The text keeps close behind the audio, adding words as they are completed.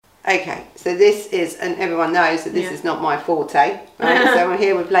Okay, so this is, and everyone knows that this is not my forte, right? So I'm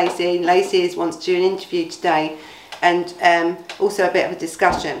here with Lacey. Lacey wants to do an interview today, and also a bit of a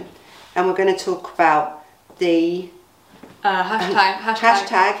discussion. And we're going to talk about the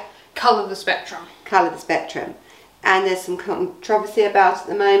hashtag Colour the Spectrum. Colour the Spectrum. And there's some controversy about it at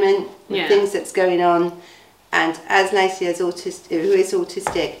the moment, with things that's going on. And as Lacey who is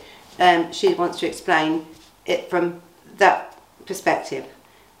autistic, she wants to explain it from that perspective.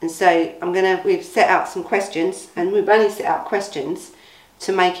 And so we've set out some questions, and we've only set out questions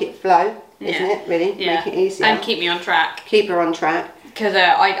to make it flow, isn't it, really? Make it easier. And keep me on track. Keep her on track. Because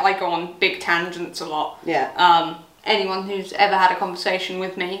I go on big tangents a lot. Yeah. Anyone who's ever had a conversation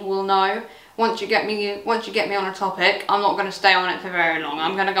with me will know, once you get me on a topic, I'm not going to stay on it for very long.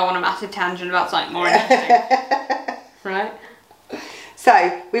 I'm going to go on a massive tangent about something more interesting. Right?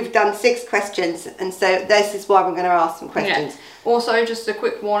 So, we've done 6 questions, and so this is why we're going to ask some questions. Yeah. Also, just a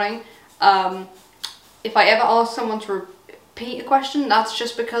quick warning, if I ever ask someone to repeat a question, that's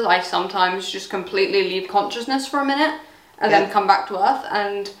just because I sometimes just completely leave consciousness for a minute, and then come back to earth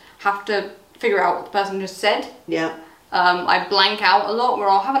and have to figure out what the person just said. Yeah. I blank out a lot, where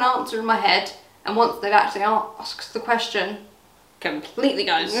I'll have an answer in my head, and once they've actually asked the question, completely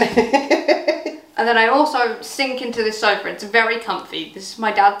goes. And then I also sink into this sofa. It's very comfy. This is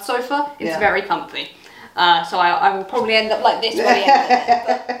my dad's sofa. It's very comfy. So I will probably end up like this by the end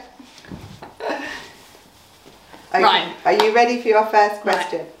of it. Okay. Right. Are you ready for your first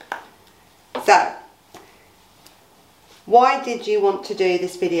question? Right. So, why did you want to do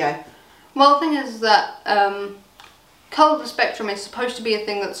this video? Well, the thing is that Colour the Spectrum is supposed to be a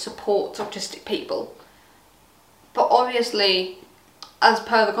thing that supports autistic people. But obviously, as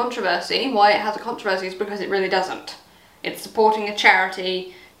per the controversy, why it has a controversy is because it really doesn't. It's supporting a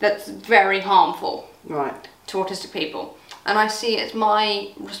charity that's very harmful to autistic people. And I see it's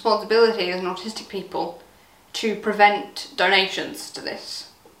my responsibility as an autistic people to prevent donations to this,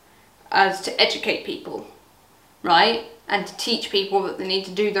 as to educate people, right? And to teach people that they need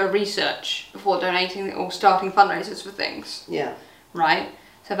to do their research before donating or starting fundraisers for things. Yeah. Right?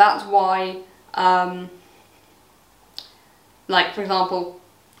 So that's why, like, for example,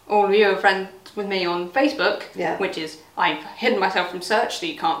 all of you are friends with me on Facebook, which is, I've hidden myself from search so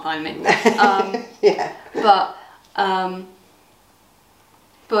you can't find me. Yeah.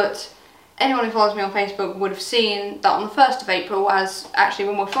 But anyone who follows me on Facebook would have seen that on the 1st of April, as actually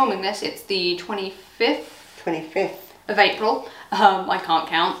when we're filming this, it's the 25th? 25th. Of April. I can't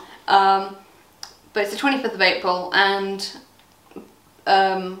count. But it's the 25th of April, and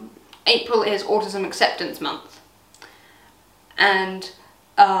April is Autism Acceptance Month. And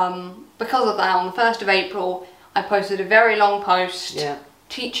because of that, on the 1st of April, I posted a very long post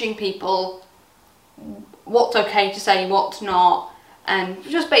teaching people what's okay to say, what's not, and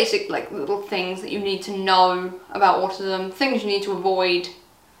just basic little things that you need to know about autism, things you need to avoid.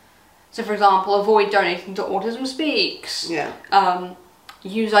 So, for example, avoid donating to Autism Speaks. Yeah.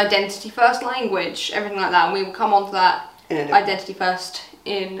 Use identity first language, everything like that. And we will come on to that identity first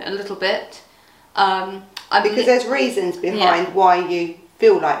in a little bit. Because there's reasons behind why you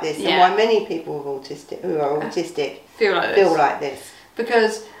feel like this, and why many people who are autistic feel like this.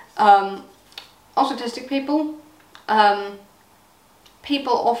 Because autistic people,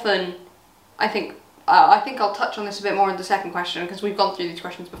 people often, I think I'll touch on this a bit more in the second question, because we've gone through these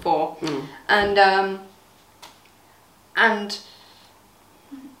questions before. And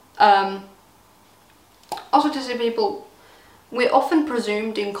autistic people, we're often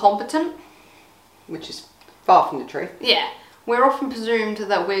presumed incompetent. Which is far from the truth. Yeah. We're often presumed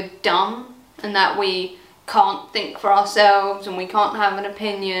that we're dumb, and that we can't think for ourselves, and we can't have an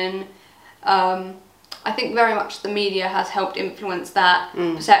opinion. I think very much the media has helped influence that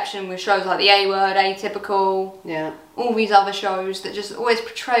perception with shows like The A Word, Atypical, all these other shows that just always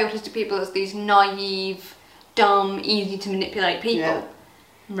portray autistic people as these naive, dumb, easy to manipulate people,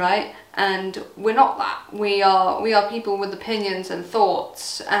 right? And we're not that. We are people with opinions and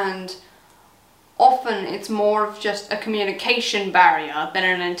thoughts, and often it's more of just a communication barrier than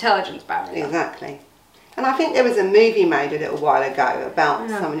an intelligence barrier. Exactly. And I think there was a movie made a little while ago about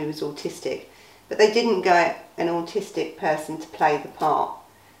someone who was autistic. But they didn't get an autistic person to play the part.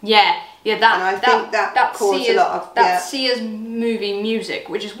 Yeah, and I think that caused a lot of... That's Sia's movie Music,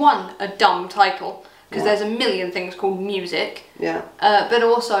 which is a dumb title, because there's a million things called music. Yeah. But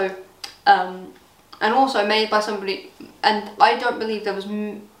also, and also made by somebody, and I don't believe there was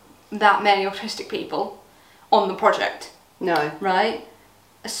that many autistic people on the project. No. Right?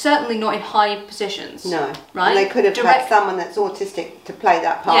 Certainly not in high positions. No. Right? And they could have had someone that's autistic to play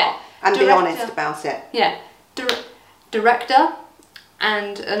that part. Yeah. And be honest about it. Yeah. Director,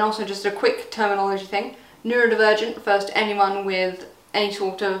 And also just a quick terminology thing, neurodivergent refers to anyone with any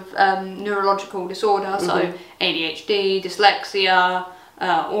sort of neurological disorder, so ADHD, dyslexia,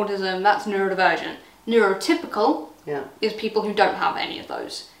 autism, that's neurodivergent. Neurotypical is people who don't have any of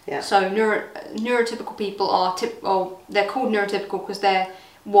those. So neurotypical people are, they're called neurotypical because they're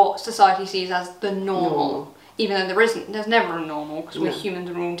what society sees as the normal. Even though there's never a normal, because we're humans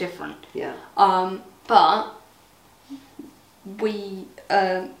and we're all different. But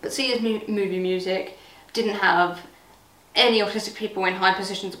Sia's movie music didn't have any autistic people in high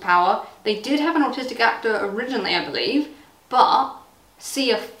positions of power. They did have an autistic actor originally, I believe, but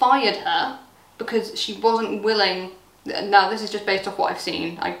Sia fired her because she wasn't willing. Now this is just based off what I've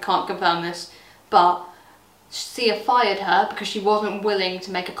seen, I can't confirm this, but Sia fired her because she wasn't willing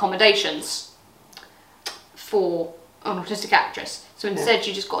to make accommodations for an autistic actress. So instead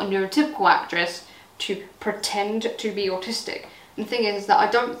she just got a neurotypical actress to pretend to be autistic. And the thing is that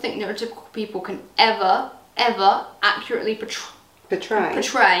I don't think neurotypical people can ever accurately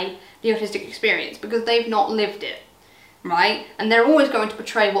portray the autistic experience, because they've not lived it, right? And they're always going to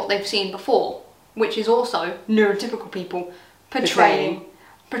portray what they've seen before, which is also neurotypical people pretending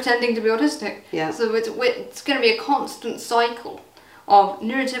to be autistic. So it's going to be a constant cycle of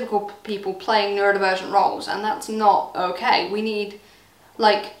neurotypical people playing neurodivergent roles, and that's not okay. We need,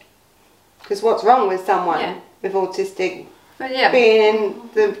 like... Because what's wrong with someone with autistic being in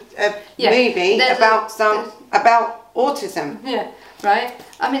the movie about autism? Right?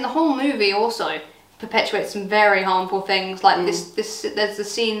 I mean, the whole movie also perpetuates some very harmful things, like there's the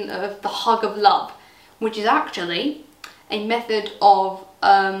scene of the hug of love, which is actually a method of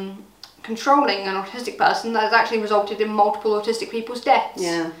controlling an autistic person that has actually resulted in multiple autistic people's deaths.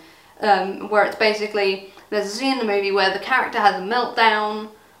 Where it's basically, there's a scene in the movie where the character has a meltdown,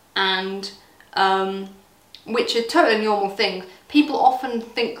 and which are totally normal things. People often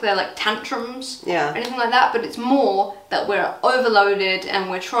think they're like tantrums or anything like that, but it's more that we're overloaded and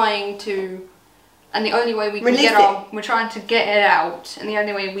we're trying to, and the only way we can we're trying to get it out, and the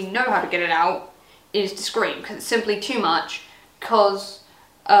only way we know how to get it out is to scream, because it's simply too much, because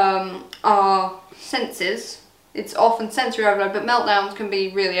our senses, it's often sensory overload, but meltdowns can be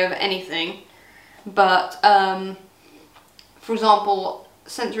really over anything. But for example,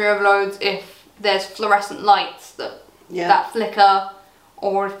 sensory overloads, if there's fluorescent lights that flicker,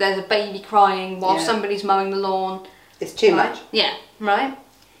 or if there's a baby crying while somebody's mowing the lawn. It's too much. Yeah, right?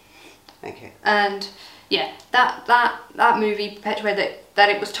 Okay. And yeah, that movie perpetuated that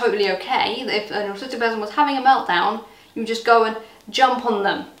it was totally okay that if an autistic person was having a meltdown, you just go and jump on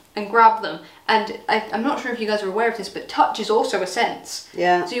them and grab them. And I'm not sure if you guys are aware of this, but touch is also a sense.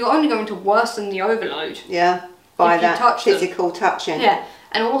 So you're only going to worsen the overload. By that physical touching.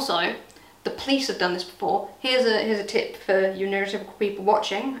 And also, the police have done this before. Here's a tip for you neurotypical people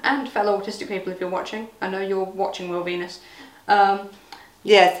watching, and fellow autistic people if you're watching. I know you're watching, Will Venus.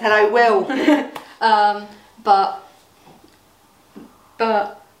 Yes, hello, Will.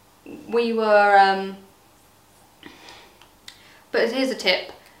 But we were. But here's a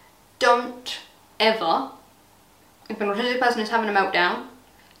tip: don't ever, if an autistic person is having a meltdown,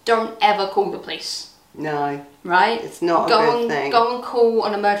 don't ever call the police. No. Right? It's not a good thing. Go and call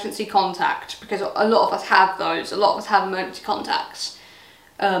an emergency contact, because a lot of us have those. A lot of us have emergency contacts.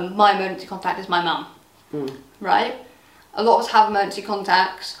 My emergency contact is my mum. Right? A lot of us have emergency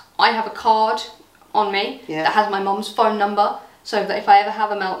contacts. I have a card on me that has my mum's phone number, so that if I ever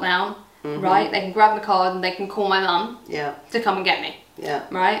have a meltdown, right, they can grab the card and they can call my mum to come and get me.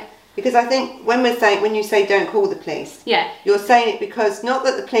 Right? Because I think when you say don't call the police, you're saying it because not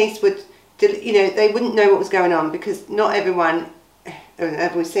that the police would, they wouldn't know what was going on, because not everyone,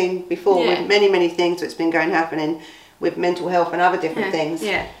 as we've seen before with many things that's been happening with mental health and other different things.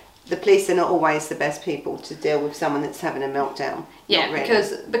 The police are not always the best people to deal with someone that's having a meltdown. Not really.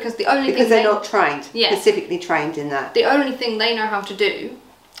 because the only thing they're not trained, specifically trained in that. The only thing they know how to do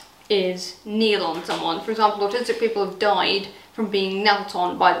is kneel on someone. For example, autistic people have died from being knelt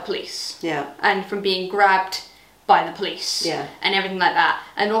on by the police. And from being grabbed by the police. And everything like that.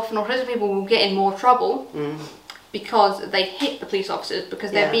 And often autistic people will get in more trouble because they hit the police officers,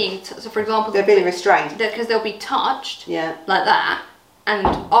 because they're being, so for example, they're being restrained. Because they'll be touched like that, and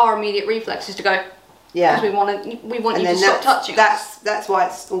our immediate reflex is to go, because we want you to stop touching us. That's why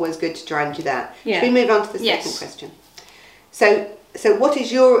it's always good to try and do that. Should we move on to the second question? So what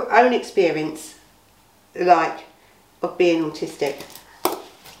is your own experience like of being autistic?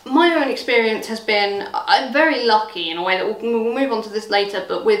 My own experience has been, I'm very lucky in a way that we'll move on to this later,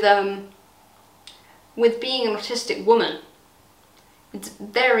 but with being an autistic woman, it's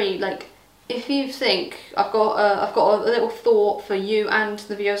very, if you think, I've got a little thought for you and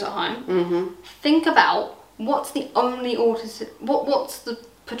the viewers at home. Think about what's the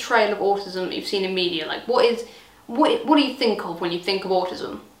portrayal of autism that you've seen in media. Like, what do you think of when you think of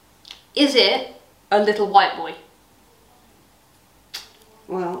autism? Is it a little white boy?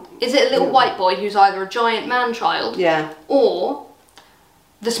 Well, is it a little white boy who's either a giant man-child, or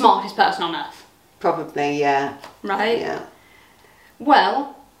the smartest person on earth? Probably, yeah. Right? Yeah.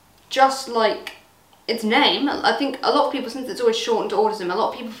 Well, just like its name, I think a lot of people, since it's always shortened to autism, a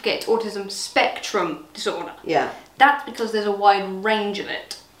lot of people forget it's autism spectrum disorder. Yeah. That's because there's a wide range of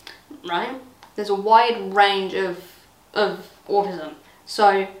it, right? There's a wide range of autism.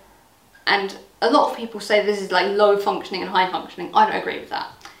 So, and a lot of people say this is like low functioning and high functioning. I don't agree with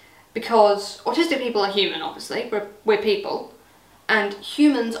that. Because autistic people are human, obviously. We're people. And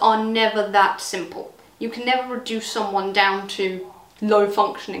humans are never that simple. You can never reduce someone down to low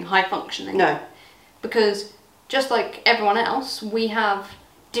functioning, high functioning. No. Because just like everyone else, we have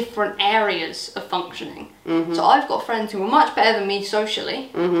different areas of functioning. So I've got friends who are much better than me socially,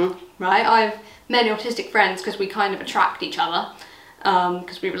 right? I have many autistic friends because we kind of attract each other,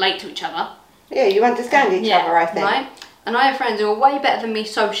 because we relate to each other. Yeah, you understand each other, I think. Right? And I have friends who are way better than me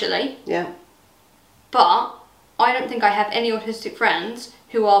socially. Yeah. But I don't think I have any autistic friends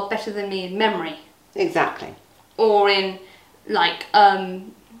who are better than me in memory. Exactly. Or in, like,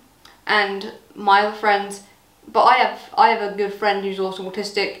 and my other friends, but I have a good friend who's also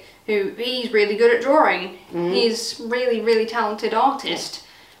autistic, who he's really good at drawing. He's really, really talented artist,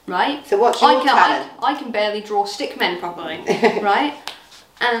 right? So what's your talent? I can barely draw stick men properly, right?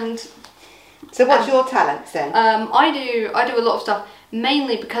 And so what's your talents then? I do a lot of stuff,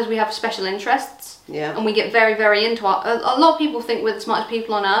 mainly because we have special interests. Yeah. And we get very, very into our. A lot of people think we're the smartest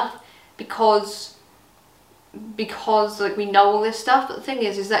people on earth because like we know all this stuff. But the thing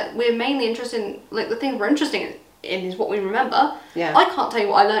is that we're mainly interested in, like, the things we're interested in is what we remember. Yeah. I can't tell you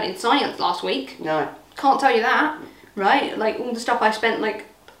what I learned in science last week. No. Can't tell you that, right? Like all the stuff I spent like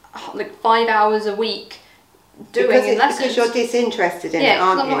 5 hours a week doing in lessons. Because you're disinterested in it,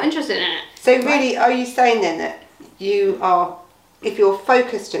 aren't you? I'm not interested in it. So really, are you saying then that you are, if you're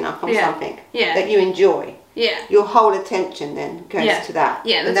focused enough on something that you enjoy, your whole attention then goes to that.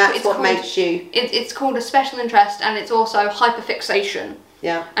 Yeah, and that's what makes you. It's called a special interest, and it's also hyperfixation.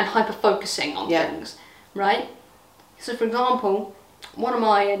 Yeah. And hyperfocusing on things, right? So, for example, one of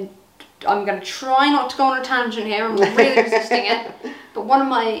my, I'm going to try not to go on a tangent here. I'm really resisting it. But one of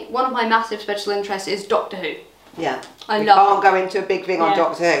my massive special interests is Doctor Who. Yeah. I can't go into a big thing on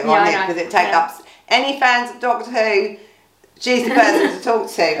Doctor Who on it because it takes up any fans of Doctor Who. She's the person to talk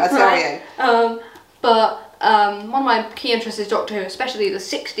to. I tell you. But one of my key interests is Doctor Who, especially the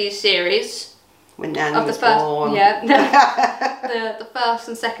 '60s series. When Nan of was the first, born. the first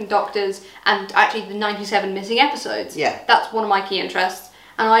and second Doctors, and actually the 97 missing episodes. Yeah. That's one of my key interests,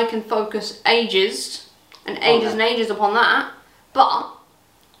 and I can focus ages and ages upon that. But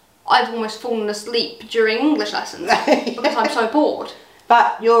I've almost fallen asleep during English lessons because I'm so bored.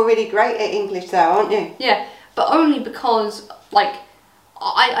 But you're really great at English though, aren't you? Yeah, but only because, like,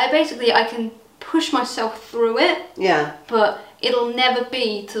 I basically, I can push myself through it. Yeah. But it'll never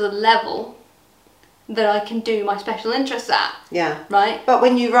be to the level that I can do my special interests at. Yeah. Right? But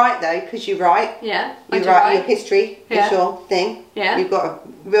when you write though, because you write. Yeah. You write your history, is your thing. Yeah. You've got a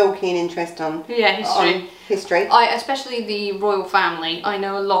real keen interest on history. Especially the royal family. I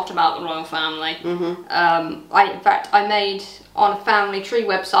know a lot about the royal family. Mm-hmm. In fact, I made, on a family tree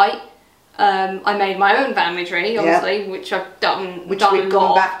website, I made my own family tree, obviously, which I've done. Which we've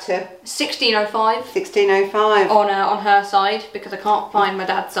gone back to 1605. 1605. On her side, because I can't find my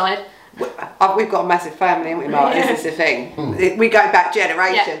dad's side. We've got a massive family, haven't we, Mark? This is the thing. We go back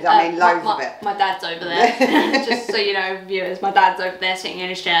generations. I mean, loads of it. My dad's over there. Just so you know, viewers, my dad's over there sitting in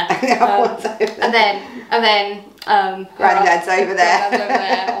his chair. And then Granddad's over there. Granddad's over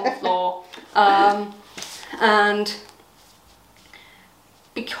there on the floor. And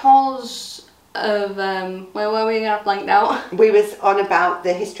because of where were we? I blanked out. We was on about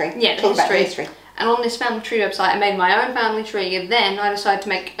the history. Yeah, the history. And on this family tree website, I made my own family tree, and then I decided to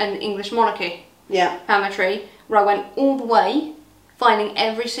make an English monarchy family tree, where I went all the way, finding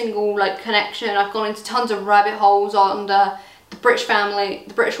every single connection. I've gone into tons of rabbit holes on the British family,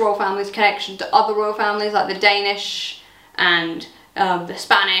 the British royal family's connection to other royal families, like the Danish and the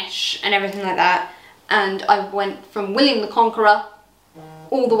Spanish and everything like that. And I went from William the Conqueror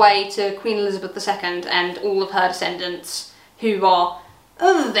all the way to Queen Elizabeth II and all of her descendants, who are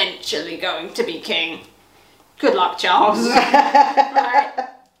eventually going to be king. Good luck, Charles.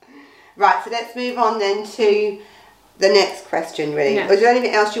 Right, so let's move on then to the next question, really. Yeah. Or is there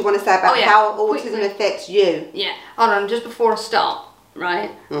anything else you want to say about how autism quickly affects you? Yeah. Hold on, just before I start, right?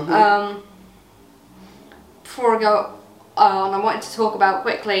 Mm-hmm. Before I go on, I wanted to talk about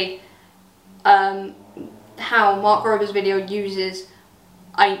quickly how Mark Rober's video uses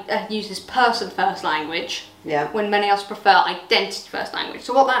person first language, when many of us prefer identity first language.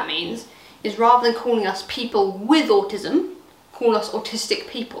 So what that means is, rather than calling us people with autism, call us autistic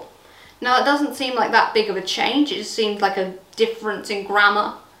people. Now, it doesn't seem like that big of a change. It just seems like a difference in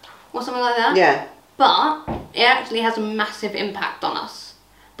grammar or something like that. Yeah. But it actually has a massive impact on us,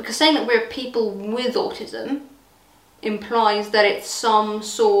 because saying that we're people with autism implies that it's some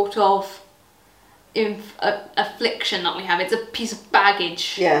sort of affliction that we have. It's a piece of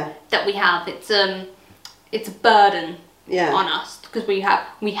baggage that we have. It's a burden on us, because we have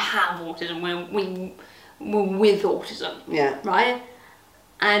autism. We're with autism. Yeah. Right.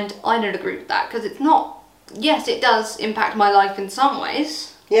 And I don't agree with that, because it's not. Yes, it does impact my life in some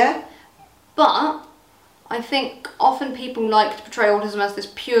ways. Yeah. But I think often people like to portray autism as this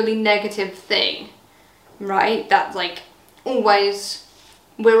purely negative thing, right? That's like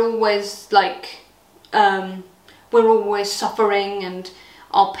we're always suffering, and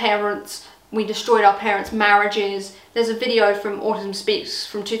we destroyed our parents' marriages. There's a video from Autism Speaks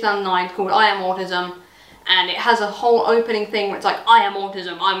from 2009 called I Am Autism, and it has a whole opening thing where it's like, I am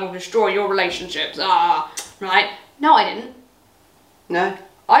autism, I will destroy your relationships, right? No, I didn't. No.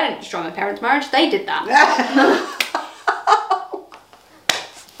 I didn't destroy my parents' marriage, they did that.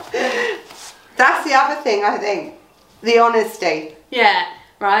 That's the other thing, I think. The honesty. Yeah,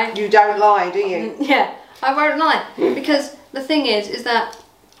 right? You don't lie, do you? Yeah, I won't lie. Because the thing is that,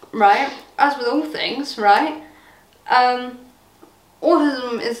 right, as with all things, right,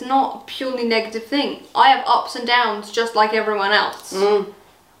 autism is not a purely negative thing. I have ups and downs just like everyone else.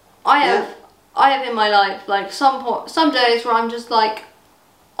 I have in my life, like, some days where I'm just like,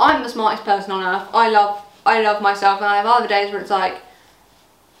 I'm the smartest person on earth. I love myself, and I have other days where it's like,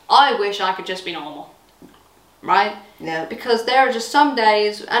 I wish I could just be normal, right? Yeah. Because there are just some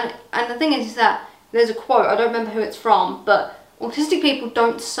days, and the thing is that there's a quote, I don't remember who it's from, but autistic people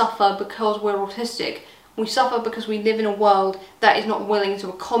don't suffer because we're autistic. We suffer because we live in a world that is not willing to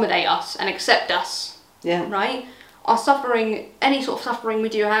accommodate us and accept us. Yeah. Right? Our suffering, any sort of suffering we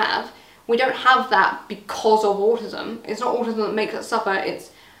do have, we don't have that because of autism. It's not autism that makes us suffer,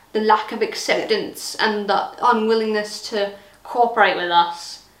 it's the lack of acceptance and the unwillingness to cooperate with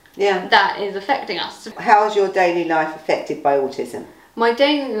us that is affecting us. How is your daily life affected by autism? My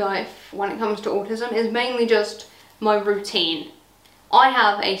daily life, when it comes to autism, is mainly just my routine. I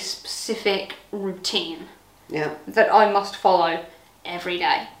have a specific routine that I must follow every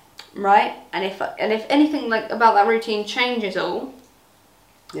day, right? And if anything like about that routine changes at all,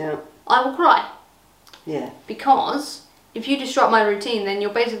 I will cry. Yeah. Because if you disrupt my routine, then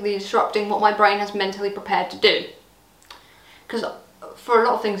you're basically disrupting what my brain has mentally prepared to do. Because for a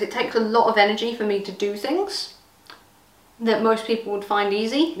lot of things, it takes a lot of energy for me to do things that most people would find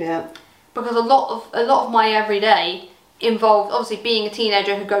easy. Yeah. Because a lot of my everyday involved obviously being a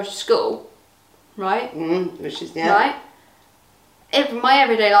teenager who goes to school, right? Which is right. My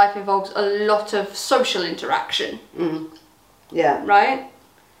everyday life involves a lot of social interaction. Yeah. Right.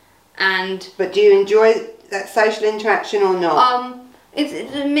 But do you enjoy that social interaction or not?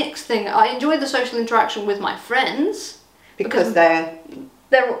 It's a mixed thing. I enjoy the social interaction with my friends because they're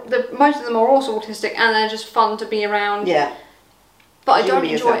most of them are also autistic, and they're just fun to be around. Yeah. But I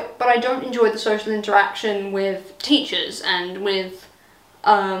don't enjoy the social interaction with teachers and with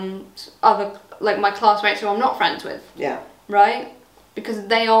other, like, my classmates who I'm not friends with. Yeah. Right? Because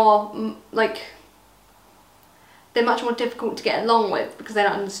they are they're much more difficult to get along with because they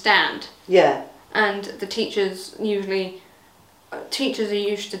don't understand. Yeah. And the teachers are used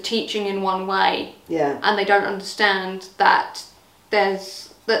to teaching in one way. Yeah. And they don't understand that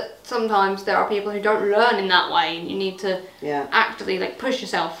sometimes there are people who don't learn in that way, and you need to actively push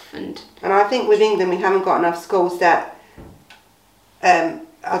yourself. And I think with England we haven't got enough schools that are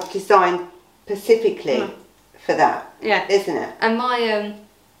designed specifically for that. Yeah. Isn't it? And my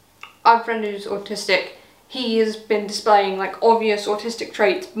I have a friend who's autistic. He has been displaying obvious autistic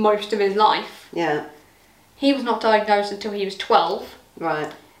traits most of his life. Yeah. He was not diagnosed until he was 12.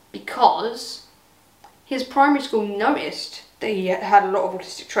 Right. Because his primary school noticed that he had a lot of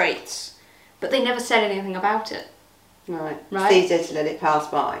autistic traits, but they never said anything about it. Right. Right. It's easier to let it pass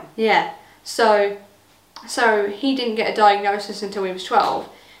by. Yeah. So he didn't get a diagnosis until he was 12,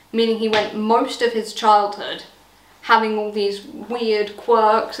 meaning he went most of his childhood having all these weird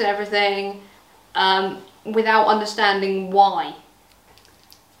quirks and everything, without understanding why.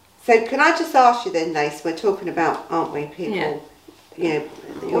 So can I just ask you then, Lace? We're talking about, aren't we? People, you know,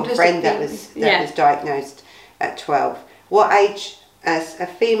 your Autistic friend that people. was diagnosed at 12. What age, as a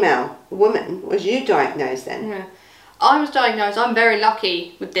female woman, was you diagnosed then? Yeah. I was diagnosed, I'm very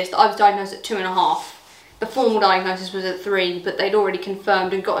lucky with this, I was diagnosed at 2.5. The formal diagnosis was at 3, but they'd already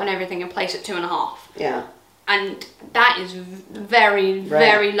confirmed and gotten everything in place at 2.5. Yeah. And that is very,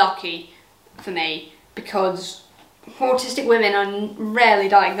 very lucky for me, because autistic women are rarely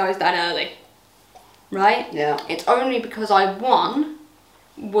diagnosed that early, right? Yeah. It's only because I, one,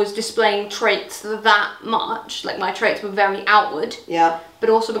 was displaying traits that much, like my traits were very outward. Yeah. But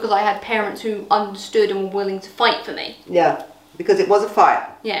also because I had parents who understood and were willing to fight for me. Yeah, because it was a fight.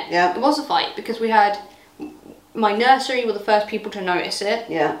 Yeah, yeah. It was a fight, because we had, my nursery were the first people to notice it.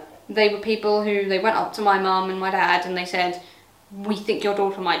 Yeah. They were people who, they went up to my mum and my dad and they said, we think your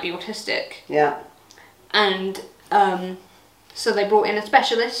daughter might be autistic. Yeah. And so they brought in a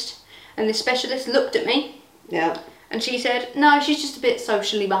specialist, and this specialist looked at me. Yeah. And she said, no, she's just a bit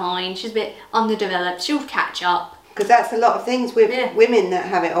socially behind, she's a bit underdeveloped, she'll catch up. Because that's a lot of things with women that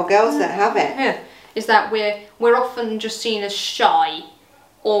have it, or girls that have it. Yeah, is that we're often just seen as shy,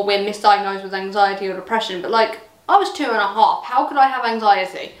 or we're misdiagnosed with anxiety or depression. But like, I was 2.5, how could I have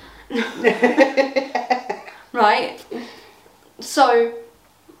anxiety? Right? So,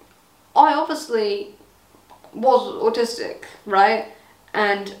 I obviously was autistic, right?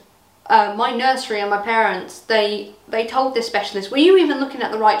 And my nursery and my parents, they told this specialist, were you even looking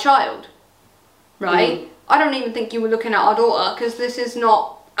at the right child? Right? Mm. I don't even think you were looking at our daughter, because this is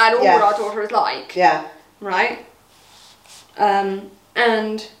not at all what our daughter is like. Yeah. Right? And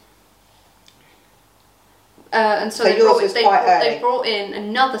so they brought in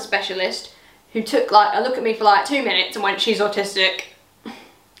another specialist who took like a look at me for like 2 minutes and went, she's autistic.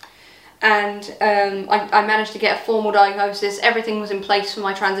 And I managed to get a formal diagnosis. Everything was in place for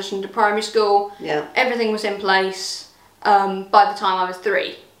my transition to primary school. Yeah. Everything was in place by the time I was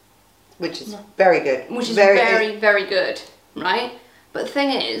 3. Which is very good. Which is very, very good, right? But the thing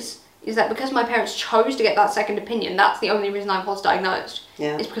is that because my parents chose to get that second opinion, that's the only reason I was diagnosed.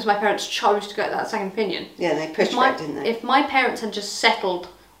 Yeah. It's because my parents chose to get that second opinion. Yeah, they pushed for it, didn't they? If my parents had just settled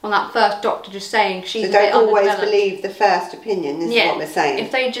on that first doctor just saying she's a bit underdeveloped. So don't always believe the first opinion, is what we're saying.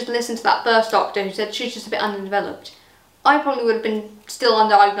 If they just listened to that first doctor who said she's just a bit underdeveloped, I probably would have been still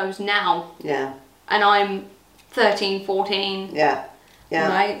undiagnosed now. Yeah. And I'm 13, 14. Yeah. Yeah.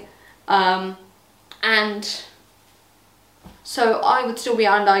 Right? And so I would still be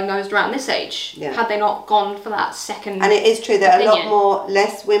undiagnosed around this age, had they not gone for that second And it is true that opinion.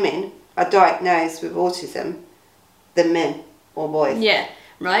 less women are diagnosed with autism than men or boys. Yeah,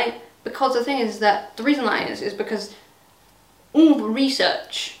 right? Because the thing is that, the reason that is because all the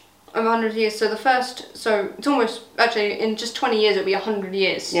research of 100 years, so it's almost, actually in just 20 years it'll be 100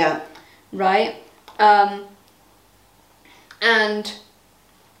 years. Yeah. Right? And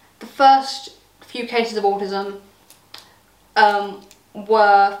the first few cases of autism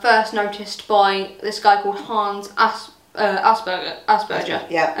were first noticed by this guy called Hans Asperger.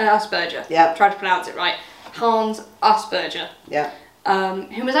 Yeah. Asperger. Yeah. Tried to pronounce it right. Hans Asperger. Yeah.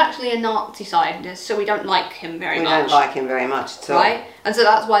 Who was actually a Nazi scientist, so we don't like him very much. We don't like him very much at all. Right? And so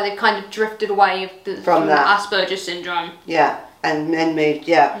that's why they've kind of drifted away from the Asperger syndrome. Yeah. And then moved,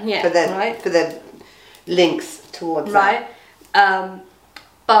 for the links towards that. Right.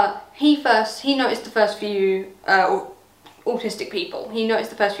 But he noticed the first few autistic people. He noticed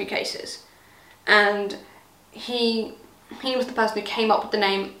the first few cases, and he was the person who came up with the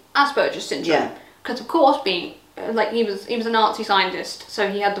name Asperger's syndrome. Yeah. Because of course, being like he was a Nazi scientist, so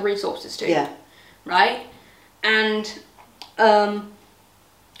he had the resources to. Yeah. Right. And but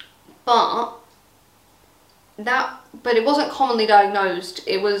it wasn't commonly diagnosed.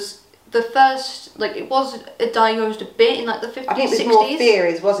 It was the first, it was diagnosed a bit in the 50s, I think it was 60s. more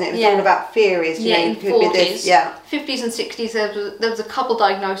theories, wasn't it? It was all about theories. Yeah, in could be this, 50s and 60s there was a couple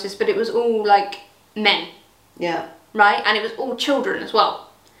diagnoses, but it was all men. Yeah. Right? And it was all children as well.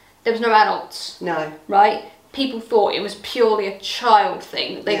 There was no adults. No. Right? People thought it was purely a child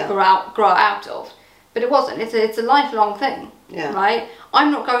thing that they grow out of. But it wasn't. It's a lifelong thing. Yeah. Right? I'm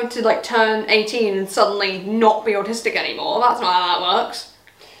not going to turn 18 and suddenly not be autistic anymore. That's not how that works.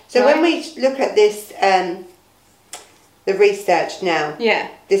 So when we look at this, the research now,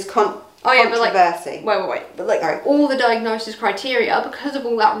 this controversy. Wait. But all the diagnosis criteria, because of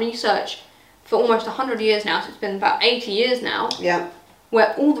all that research for almost 100 years now, so it's been about 80 years now,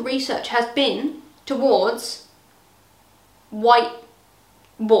 where all the research has been towards white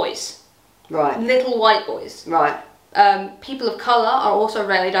boys. Right. Little white boys. Right. People of colour are also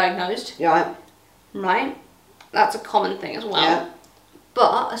rarely diagnosed. Right. Right? That's a common thing as well. Yeah.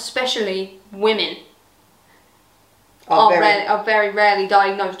 but especially women are very rarely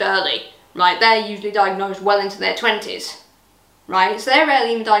diagnosed early, right? They're usually diagnosed well into their 20s, right? So they're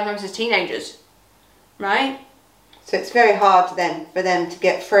rarely even diagnosed as teenagers, right? So it's very hard then for them to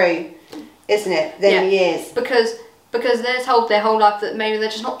get through, isn't it? Them years. Because they're told their whole life that maybe they're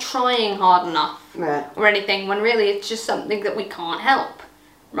just not trying hard enough, right, or anything, when really it's just something that we can't help,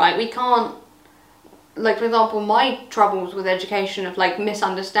 right? We can't, like, for example, my troubles with education of like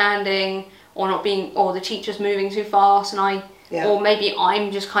misunderstanding, or not being, or the teacher's moving too fast, and or maybe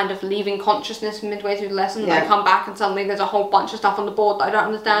I'm just kind of leaving consciousness midway through the lesson, I come back and suddenly there's a whole bunch of stuff on the board that I don't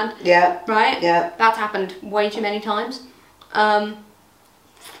understand. Right? That's happened way too many times.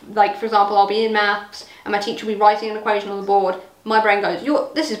 Like, for example, I'll be in maths and my teacher will be writing an equation on the board. My brain goes,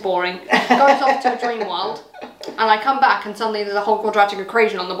 this is boring. Goes off to a dream world, and I come back and suddenly there's a whole quadratic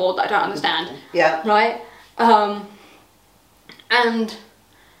equation on the board that I don't understand. Right?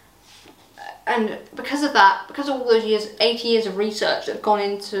 And because of that, because of all those years, 80 years of research that have gone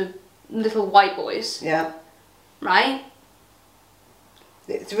into little white boys. Right?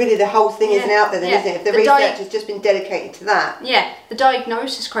 It's really the whole thing isn't out there then, isn't it? If the research has just been dedicated to that. The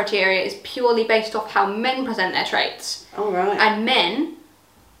diagnosis criteria is purely based off how men present their traits. Oh, right. And men,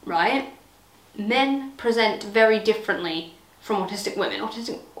 right, men present very differently from autistic women.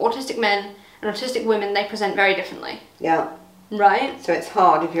 Autistic men and autistic women, they present very differently. Right? So it's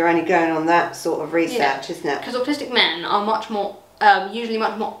hard if you're only going on that sort of research, isn't it? Because autistic men are much more, usually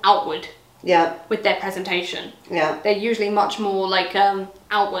much more outward. With their presentation. They're usually much more like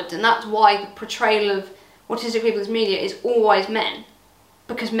outwards, and that's why the portrayal of autistic people in media is always men,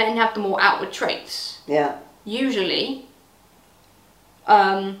 because men have the more outward traits. Usually,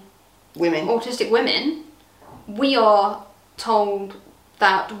 autistic women, we are told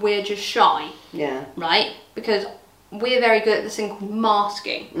that we're just shy. Right? Because we're very good at this thing called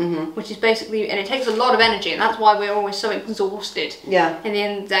masking, which is basically, and it takes a lot of energy, and that's why we're always so exhausted in the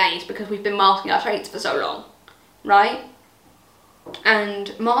end of the day, is because we've been masking our traits for so long, right?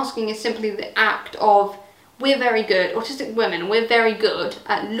 And masking is simply the act of, we're very good, autistic women, we're very good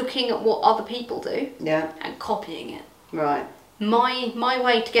at looking at what other people do and copying it. Right. My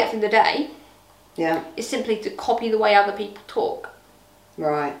way to get through the day is simply to copy the way other people talk.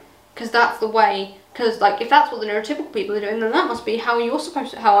 Right. Because that's the way. Because, like, if that's what the neurotypical people are doing, then that must be how I'm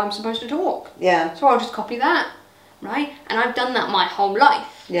supposed to talk. So I'll just copy that, right? And I've done that my whole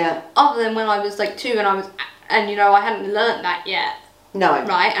life. Other than when I was like 2 and you know, I hadn't learnt that yet.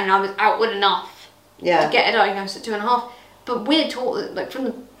 Right? And I was outward enough to get a diagnosis at 2.5. But we're taught that, like, from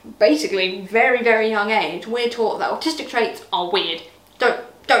the basically very, very young age, we're taught that autistic traits are weird. Don't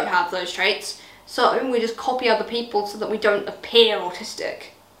have those traits. So we just copy other people so that we don't appear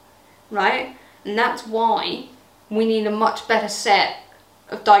autistic, right? And that's why we need a much better set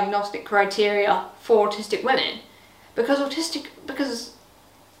of diagnostic criteria for autistic women. Because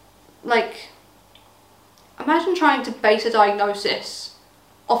like, imagine trying to base a diagnosis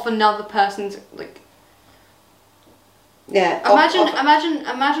off another person's, like,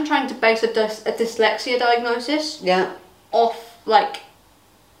 imagine trying to base a dyslexia diagnosis off, like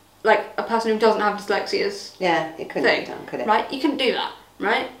a person who doesn't have dyslexia's it couldn't be done, could it? Right? You couldn't do that,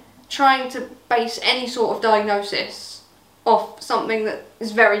 right? Trying to base any sort of diagnosis off something that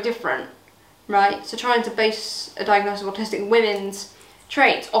is very different, right? So trying to base a diagnosis of autistic women's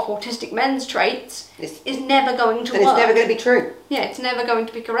traits off autistic men's traits is never going to work. It's never going to be true. It's never going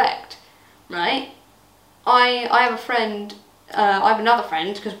to be correct, right? I have a friend, I have another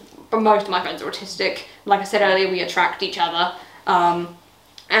friend, because most of my friends are autistic. Like I said earlier, we attract each other.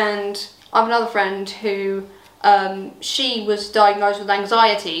 And I have another friend who, she was diagnosed with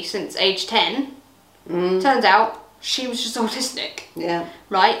anxiety since age 10. Turns out she was just autistic.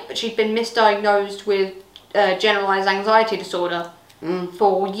 Right? But she'd been misdiagnosed with generalised anxiety disorder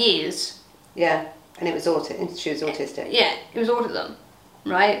for years. And it was she was autistic. It was autism,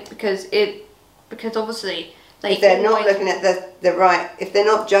 right? Because obviously if they're not looking at the right, if they're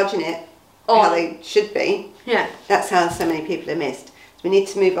not judging it how they should be, that's how so many people are missed. So we need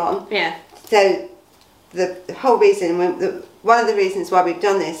to move on. So the whole reason, one of the reasons why we've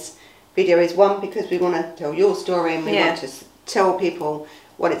done this video is, one, because we want to tell your story and we want to tell people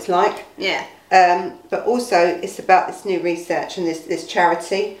what it's like. But also it's about this new research and this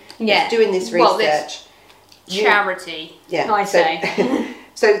charity that's doing this research. This charity, I say.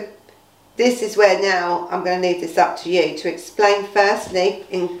 So this is where now I'm going to leave this up to you to explain, firstly,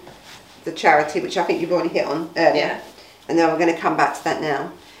 in the charity, which I think you've already hit on earlier, and then we're going to come back to that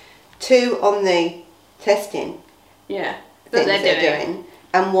now. 2, on the testing that they're doing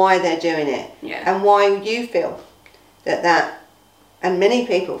and why they're doing it, and why you feel that and many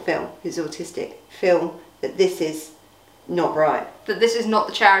people who's autistic feel that this is not right. That this is not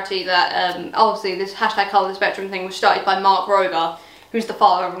the charity that, obviously this hashtag Colour the Spectrum thing was started by Mark Rover, who's the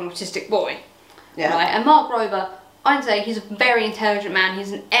father of an autistic boy. Yeah. Right? And Mark Rover, I'd say he's a very intelligent man.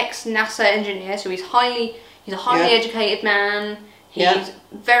 He's an ex-NASA engineer, so he's a highly educated man.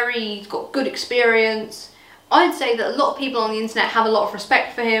 He's got good experience. I'd say that a lot of people on the internet have a lot of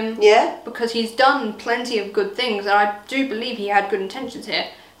respect for him. Yeah. Because he's done plenty of good things, and I do believe he had good intentions here.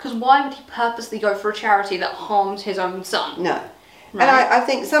 Because why would he purposely go for a charity that harms his own son? No. Right? And I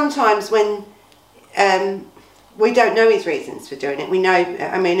think sometimes when we don't know his reasons for doing it, we know,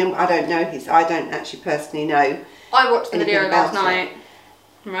 I mean, I don't actually personally know. I watched the video last night.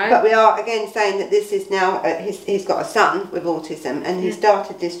 Right. But we are again saying that this is now, he's got a son with autism and he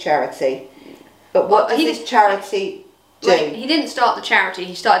started this charity. But what does this charity do? Like, he didn't start the charity,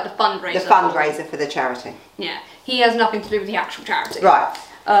 he started the fundraiser. The fundraiser for the charity. Yeah. He has nothing to do with the actual charity. Right.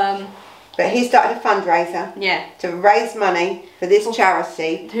 But he started a fundraiser to raise money for this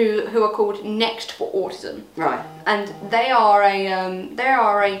charity. Who are called Next for Autism. Right. And they are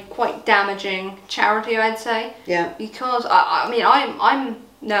a quite damaging charity, I'd say. Yeah. Because I'm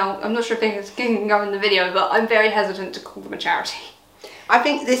not sure if this can go in the video, but I'm very hesitant to call them a charity. I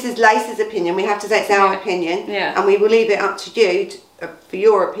think this is Lacey's opinion. We have to say it's our opinion. Yeah. And we will leave it up to you for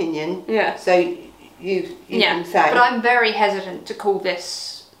your opinion. Yeah. So you can say. But I'm very hesitant to call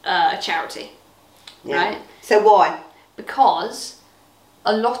this a charity. Yeah. Right? So why? Because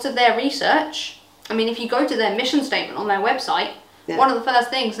a lot of their research, I mean, if you go to their mission statement on their website, one of the first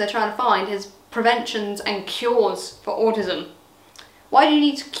things they're trying to find is preventions and cures for autism. Why do you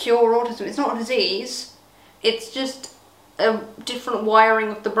need to cure autism? It's not a disease. It's just a different wiring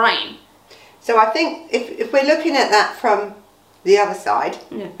of the brain. So I think if we're looking at that from the other side,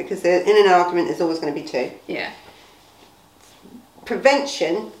 because in an argument there's always going to be two. Yeah.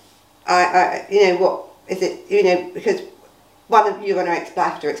 Prevention, what is it? Because one of you're going to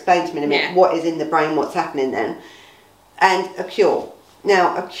have to explain to me in a minute what is in the brain, what's happening then, and a cure.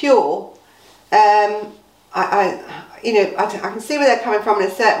 Now a cure, I can see where they're coming from in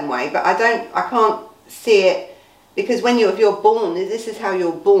a certain way, but I can't see it. Because if you're born, this is how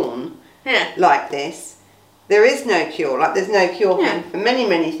you're born, like this. There is no cure. Like there's no cure for many,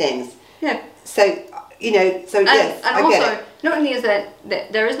 many things. Yeah. So yes, I get it. Not only is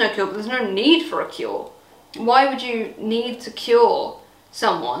there is no cure, but there's no need for a cure. Why would you need to cure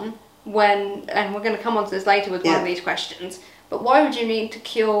someone when? And we're going to come on to this later with one of these questions. But why would you need to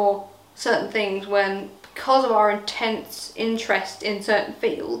cure certain things when, because of our intense interest in certain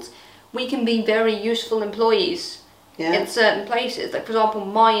fields, we can be very useful employees in certain places. Like, for example,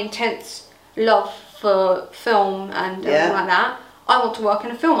 my intense love for film and everything like that, I want to work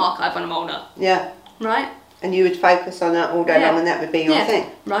in a film archive when I'm older. Yeah. Right? And you would focus on that all day long and that would be your thing.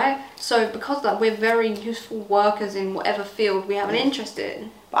 Right? So because of that, we're very useful workers in whatever field we have an interest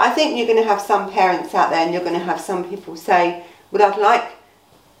in. But I think you're going to have some parents out there and you're going to have some people say, well, I'd like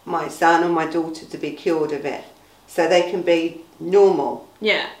my son or my daughter to be cured of it so they can be normal.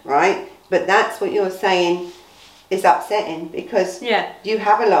 Yeah. Right? But that's what you're saying is upsetting because you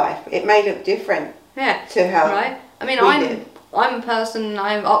have a life. It may look different to how I mean, I'm a person,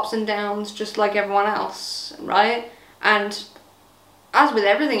 I have ups and downs just like everyone else, right? And as with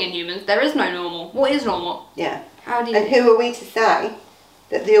everything in humans, there is no normal. What is normal? Yeah. And who are we to say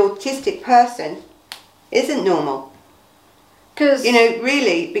that the autistic person isn't normal? Because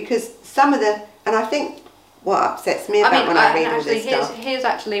really, because some of the, and I think what upsets me about when I read all this stuff. Here's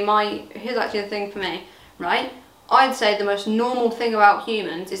actually the thing for me, right? I'd say the most normal thing about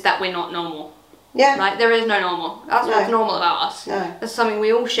humans is that we're not normal. Yeah. Right? There is no normal. That's what's normal about us. No. That's something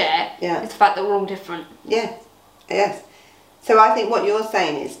we all share. Yeah. It's the fact that we're all different. Yeah. Yes. So I think what you're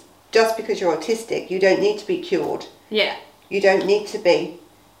saying is just because you're autistic, you don't need to be cured. Yeah. You don't need to be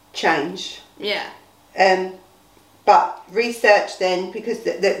changed. Yeah. But research then, because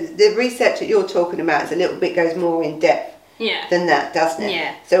the research that you're talking about is goes more in depth than that, doesn't it?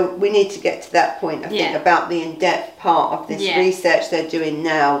 Yeah. So we need to get to that point, I think, about the in-depth part of this research they're doing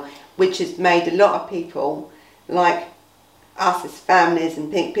now, which has made a lot of people, like us as families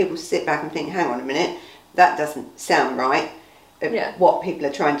and people sit back and think, hang on a minute, that doesn't sound right, what people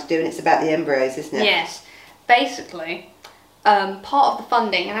are trying to do, and it's about the embryos, isn't it? Yes. Basically, part of the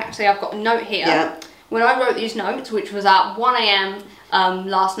funding, and actually I've got a note here, when I wrote these notes, which was at 1 AM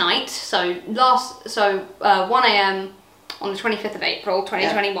last night, so 1 AM on the 25th of April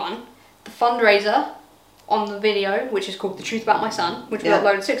 2021, the fundraiser on the video, which is called The Truth About My Son, which was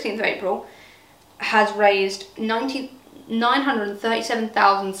uploaded 16th of April, has raised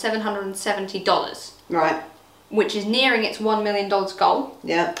 $937,770. Right. which is nearing its $1 million goal.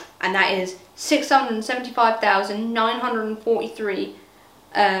 Yeah. And that is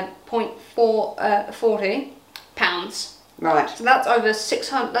 675,943.40 pounds. Right. So that's over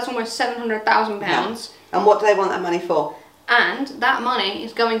 600. That's almost 700,000 pounds. And what do they want that money for? And that money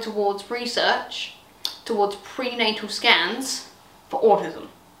is going towards research, towards prenatal scans for autism.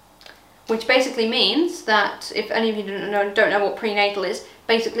 Which basically means that, if any of you don't know what prenatal is,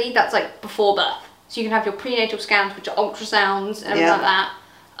 basically that's like before birth. So you can have your prenatal scans, which are ultrasounds and everything like that.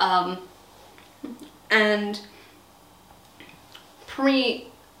 And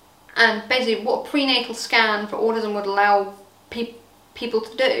basically what a prenatal scan for autism would allow people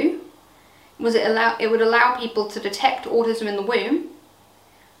to do was it would allow people to detect autism in the womb,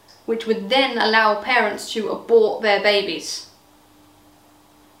 which would then allow parents to abort their babies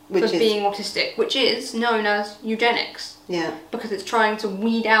being autistic, which is known as eugenics. Yeah. Because it's trying to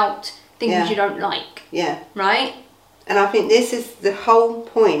weed out things you don't like. Yeah. Right? And I think this is the whole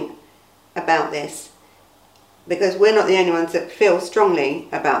point about this, because we're not the only ones that feel strongly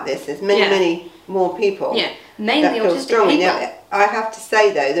about this. There's many more people mainly that feel autistic strongly. people. Now, I have to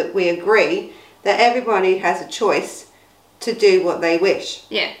say though that we agree that everybody has a choice to do what they wish.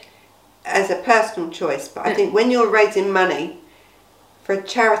 Yeah. As a personal choice. But I think when you're raising money for a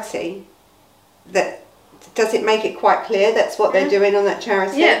charity, that does it make it quite clear that's what they're doing on that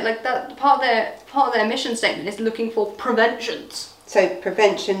charity? Yeah, like that part of their mission statement is looking for preventions. So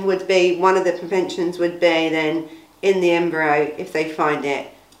prevention would be, one of the preventions would be then in the embryo, if they find it,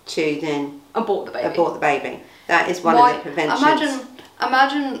 to then abort the baby. Abort the baby. That is one of the preventions.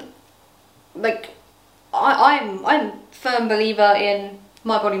 Imagine, like, I'm a firm believer in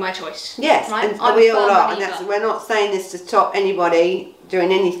my body, my choice. Yes, right? and we all are, and we're not saying this to stop anybody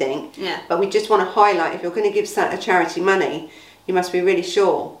doing anything. Yeah. But we just want to highlight, if you're going to give a charity money, you must be really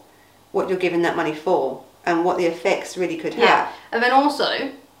sure what you're giving that money for and what the effects really could have. Yeah, and then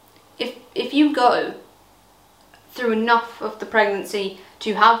also, if you go through enough of the pregnancy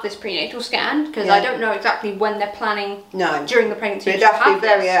to have this prenatal scan, because I don't know exactly when they're planning during the pregnancy. But it'd have to be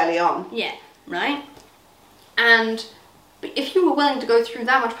very early on. Yeah, right? And if you were willing to go through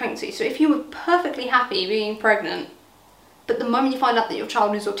that much pregnancy, so if you were perfectly happy being pregnant, but the moment you find out that your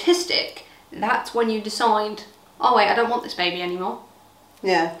child is autistic, that's when you decide, oh wait, I don't want this baby anymore.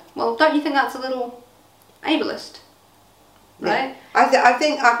 Yeah. Well, don't you think that's a little ableist? Right? Yeah. I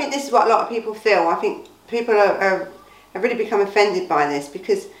think this is what a lot of people feel. I think people have really become offended by this,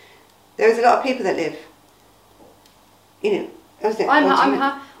 because there's a lot of people that live,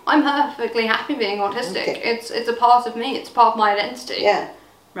 I'm perfectly happy being autistic. It's a part of me. It's part of my identity. Yeah.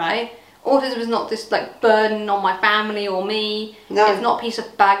 Right? Autism is not this like burden on my family or me. No. It's not a piece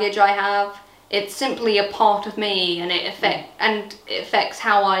of baggage I have. It's simply a part of me, and it affects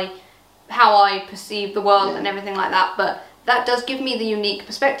how I perceive the world and everything like that. But that does give me the unique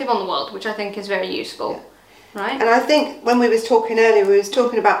perspective on the world, which I think is very useful. Yeah. Right? And I think when we was talking earlier, we was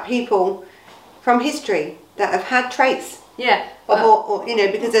talking about people from history that have had traits. Yeah. Or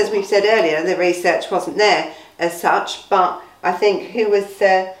because as we said earlier, the research wasn't there as such, but I think who was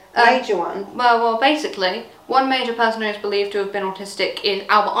the major one? Well, basically, one major person who is believed to have been autistic is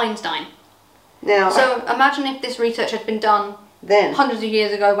Albert Einstein. Now, so imagine if this research had been done then, hundreds of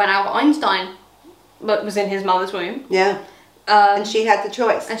years ago, when Albert Einstein was in his mother's womb. Yeah. And she had the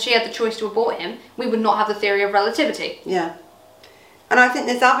choice. And she had the choice to abort him. We would not have the theory of relativity. Yeah. And I think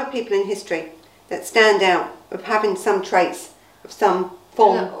there's other people in history that stand out of having some traits of some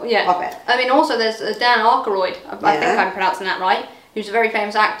form of it. I mean, also there's Dan Aykroyd, I think I'm pronouncing that right, who's a very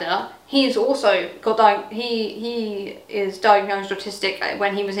famous actor. He's also got he is diagnosed autistic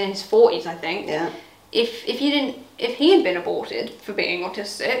when he was in his 40s, I think. Yeah. If he had been aborted for being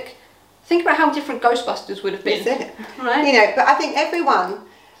autistic, think about how different Ghostbusters would have been. Right? But I think everyone,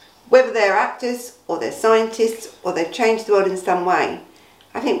 whether they're actors or they're scientists or they've changed the world in some way,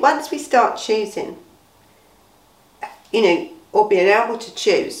 I think once we start choosing, or being able to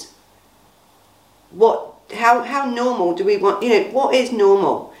choose, how normal do we want, what is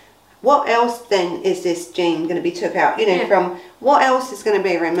normal? What else then is this gene going to be took out, from what else is going to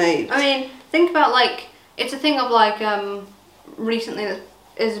be removed? I mean, think about it's a thing of recently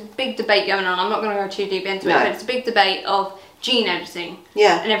there's a big debate going on. I'm not going to go too deep into it, but it's a big debate of gene editing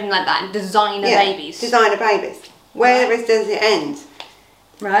and everything like that, and designer babies. Designer babies. Where does it end?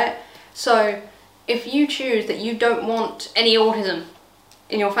 Right? So, if you choose that you don't want any autism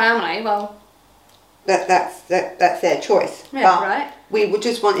in your family, well... That's their choice. Yeah, but right? We would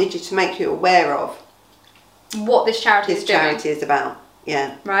just wanted you to make you aware of what this charity is doing. This charity is about,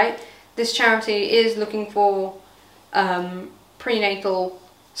 yeah. Right? This charity is looking for prenatal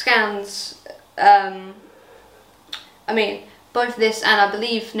scans I mean, both this and I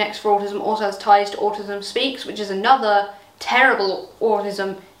believe Next for Autism also has ties to Autism Speaks, which is another terrible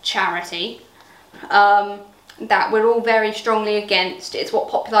autism charity that we're all very strongly against. It's what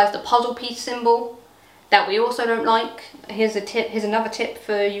popularised the puzzle piece symbol that we also don't like. Here's another tip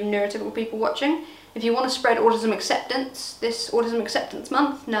for you neurotypical people watching. If you want to spread autism acceptance, this Autism Acceptance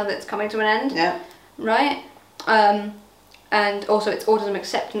Month, now that it's coming to an end, yeah, right? And also it's autism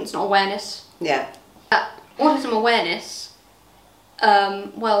acceptance, not awareness. Yeah. Autism awareness,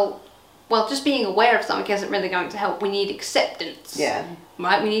 well, just being aware of something isn't really going to help. We need acceptance. Yeah.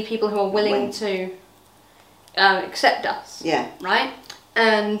 Right? We need people who are willing to accept us. Yeah. Right?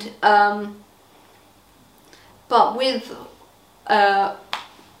 And, but with...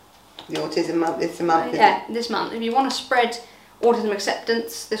 the Autism Month, it's a month. Yeah, this month. If you want to spread autism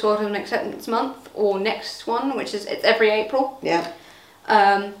acceptance, this Autism Acceptance Month, or next one, which is it's every April. Yeah.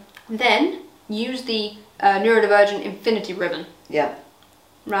 Then use the neurodivergent infinity ribbon. Yeah.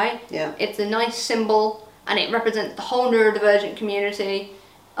 Right? Yeah. It's a nice symbol and it represents the whole neurodivergent community.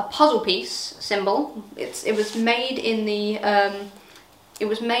 A puzzle piece symbol. It was made in the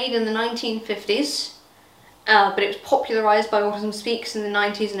 1950s, but it was popularised by Autism Speaks in the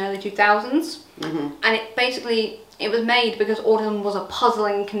 90s and early 2000s. Mm-hmm. And it was made because autism was a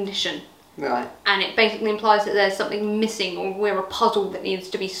puzzling condition. Right. And it basically implies that there's something missing or we're a puzzle that needs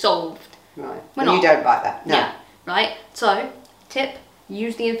to be solved. Right. We're And not. you don't like that? No. Yeah. Right. So, tip.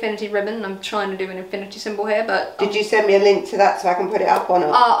 Use the infinity ribbon. I'm trying to do an infinity symbol here, but... Did you send me a link to that so I can put it up or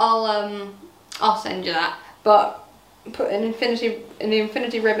not? I'll send you that. But put an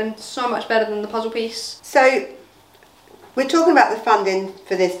infinity ribbon, so much better than the puzzle piece. So, we're talking about the funding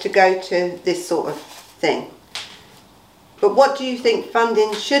for this to go to this sort of thing. But what do you think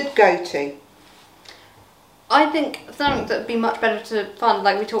funding should go to? I think something that would be much better to fund,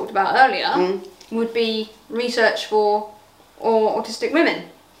 like we talked about earlier, would be research for autistic women.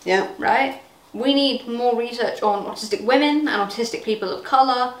 Yeah. Right? We need more research on autistic women and autistic people of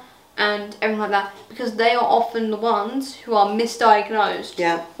colour and everything like that, because they are often the ones who are misdiagnosed.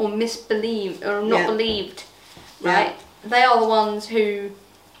 Yeah. Or misbelieved or not Yeah. believed. Yeah. Right? They are the ones who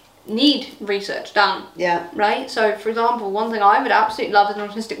need research done. Yeah. Right? So, for example, one thing I would absolutely love as an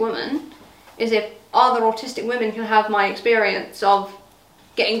autistic woman is if other autistic women can have my experience of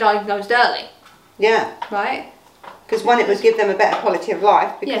getting diagnosed early. Yeah. Right? Because one, it would give them a better quality of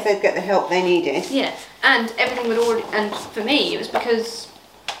life because Yeah. they'd get the help they needed. Yeah. And everything would already... And for me, it was because...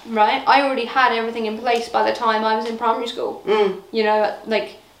 Right? I already had everything in place by the time I was in primary school. You know, at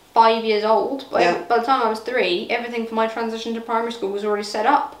like 5 years old. By the time I was 3, everything for my transition to primary school was already set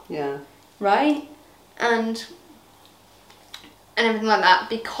up. Yeah. Right? And everything like that.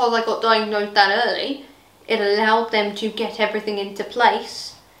 Because I got diagnosed that early, it allowed them to get everything into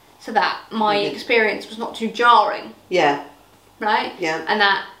place so that my experience was not too jarring. Yeah. Right? Yeah. And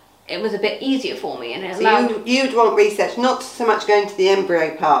that it was a bit easier for me, and it So allowed... you'd want research, not so much going to the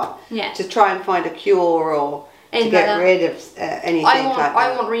embryo part, Yeah. to try and find a cure or to get rid of anything like that.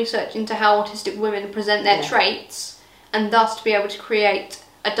 I want research into how autistic women present their traits, and thus to be able to create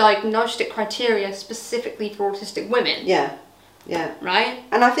a diagnostic criteria specifically for autistic women. Yeah, yeah. Right?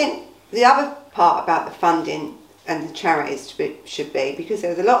 And I think the other part about the funding and the charities should be, because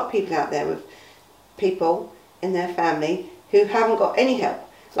there's a lot of people out there with people in their family who haven't got any help.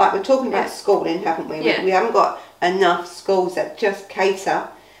 Like we're talking about schooling, haven't we? Yeah. We haven't got enough schools that just cater,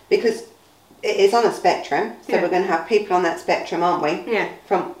 because it is on a spectrum, so we're going to have people on that spectrum, aren't we? Yeah.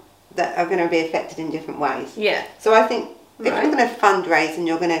 That are going to be affected in different ways. Yeah. So I think if you're going to fundraise and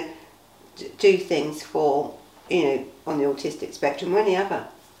you're going to do things for, you know, on the autistic spectrum or any other,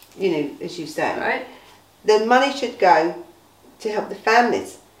 you know, as you say, Right. then money should go to help the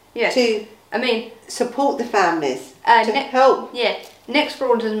families. Yeah. To support the families. To help. Yeah. Next for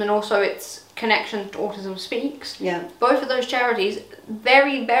Autism and also its connection to Autism Speaks. Yeah. Both of those charities,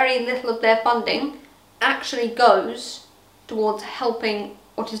 very, very little of their funding actually goes towards helping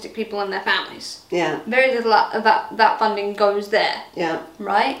autistic people and their families. Yeah. Very little of that funding goes there. Yeah.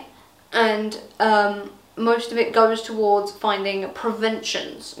 Right? And most of it goes towards finding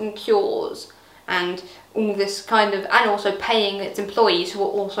preventions and cures and all this kind of, and also paying its employees who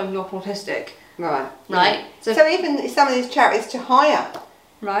are also not autistic. Right. Right? Yeah. So even some of these charities to hire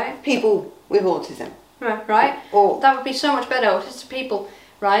people with autism. Right? Or that would be so much better. Autistic people,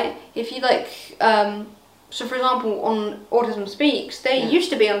 right? If you like, so for example, on Autism Speaks, there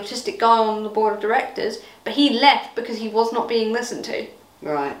used to be an autistic guy on the board of directors, but he left because he was not being listened to.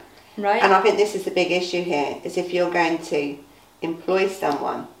 Right. Right. And I think this is the big issue here, is if you're going to employ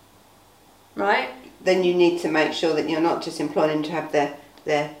someone, right, then you need to make sure that you're not just employing them to have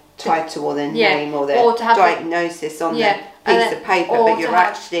their title or their name or their diagnosis on the piece of paper, but you're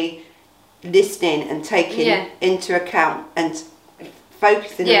actually listening and taking into account and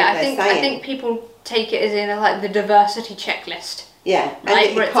focusing on what they're saying. I think people take it as in like the diversity checklist. Yeah, right?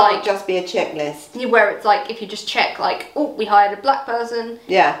 And it can't just be a checklist. Where it's like, if you just check like, oh, we hired a black person.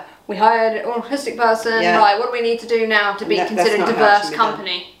 Yeah. We hired an autistic person. Yeah. Right, what do we need to do now to be considered a diverse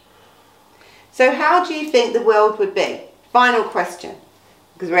company? So how do you think the world would be? Final question,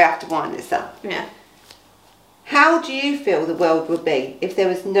 because we have to wind this up. Yeah. How do you feel the world would be if there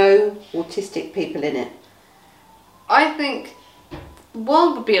was no autistic people in it? I think the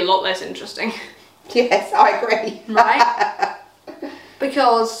world would be a lot less interesting. Yes, I agree. Right?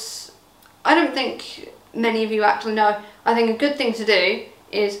 Because I don't think many of you actually know. I think a good thing to do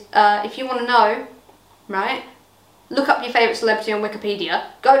is, if you want to know, right, look up your favourite celebrity on Wikipedia,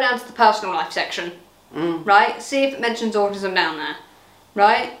 go down to the personal life section, right, see if it mentions autism down there,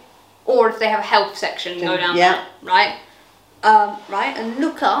 right, or if they have a health section, go down there, right, right, and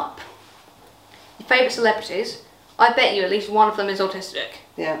look up your favourite celebrities. I bet you at least one of them is autistic.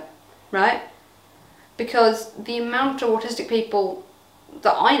 Yeah. Right? Because the amount of autistic people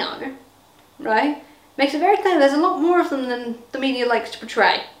that I know, right, makes it very clear there's a lot more of them than the media likes to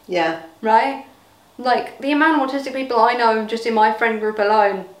portray. Yeah. Right? Like, the amount of autistic people I know just in my friend group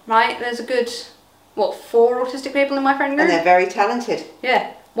alone, right, there's a good, what, 4 autistic people in my friend group? And they're very talented.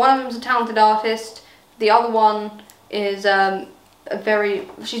 Yeah. One of them's a talented artist, the other one is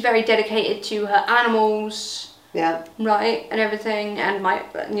she's very dedicated to her animals. Yeah. Right, and everything, and my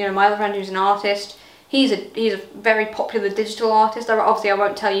other friend who's an artist, he's a very popular digital artist. Obviously I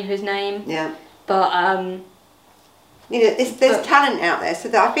won't tell you his name. Yeah. But there's talent out there, so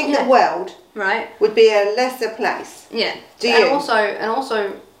that I think the world would be a lesser place. Yeah. And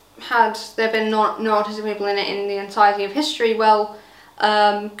also, had there been no autistic people in it in the entirety of history, well,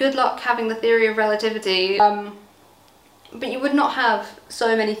 good luck having the theory of relativity. But you would not have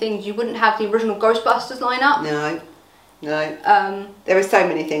so many things. You wouldn't have the original Ghostbusters lineup. No. There are so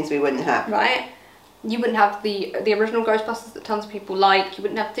many things we wouldn't have. Right. You wouldn't have the original Ghostbusters that tons of people like. You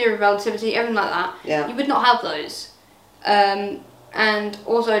wouldn't have theory of relativity, everything like that. Yeah. You would not have those. And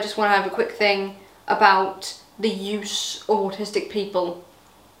also, I just want to have a quick thing about the use of autistic people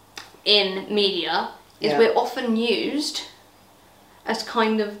in media. We're often used as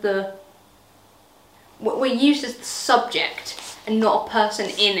kind of we're used as the subject and not a person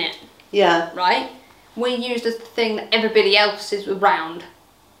in it. Yeah. Right? We're used as the thing that everybody else is around.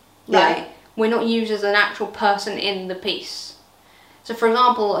 Right? Yeah. We're not used as an actual person in the piece. So for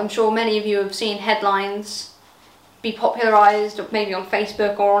example, I'm sure many of you have seen headlines be popularised, or maybe on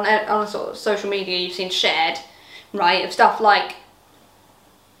Facebook or on a sort of social media you've seen shared, right, of stuff like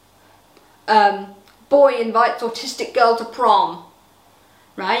boy invites autistic girl to prom.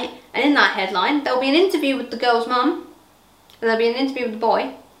 Right? And in that headline, there'll be an interview with the girl's mum, and there'll be an interview with the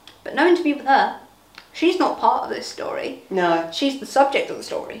boy, but no interview with her. She's not part of this story. No. She's the subject of the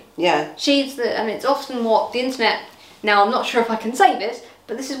story. Yeah. And it's often what the internet, now I'm not sure if I can say this,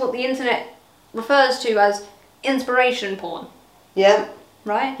 but this is what the internet refers to as inspiration porn. Yeah.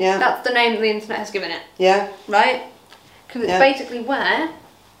 Right? Yeah. That's the name that the internet has given it. Yeah. Right? Because it's basically where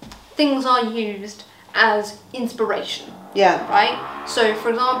things are used as inspiration. Yeah. Right? So,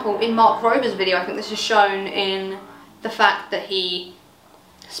 for example, in Mark Rober's video, I think this is shown in the fact that he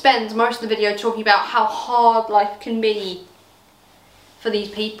spends most of the video talking about how hard life can be for these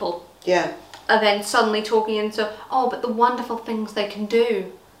people. Yeah. And then suddenly talking into, but the wonderful things they can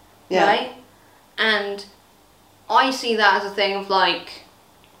do. Yeah. Right? And I see that as a thing of like,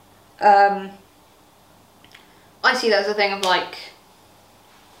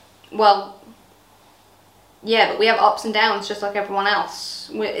 well, yeah, but we have ups and downs just like everyone else.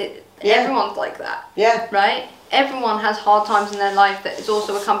 Everyone's like that. Yeah. Right? Everyone has hard times in their life that is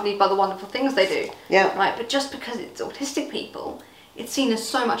also accompanied by the wonderful things they do. Yeah. Right? But just because it's autistic people, it's seen as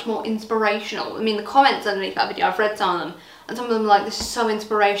so much more inspirational. I mean, the comments underneath that video, I've read some of them, and some of them are like, this is so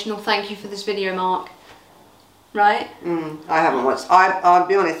inspirational, thank you for this video, Mark. Right? I haven't watched, I'll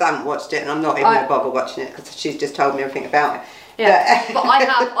be honest, I haven't watched it, and I'm not even going to bother watching it, because she's just told me everything about it. Yeah, but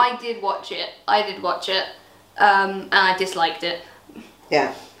I did watch it, and I disliked it.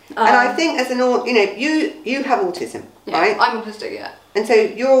 Yeah. And I think as you have autism, right? I'm autistic, yeah. And so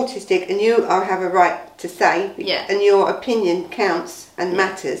you're autistic, and you have a right to say, and your opinion counts and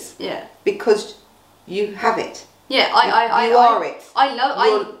matters, because you have it. Yeah, you are it.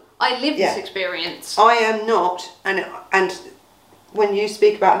 I live this experience. I am not, and when you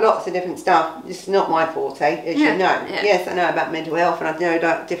speak about lots of different stuff, this is not my forte, as you know. Yeah. Yes, I know about mental health, and I know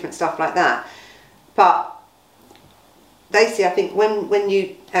about different stuff like that, but basically, I think when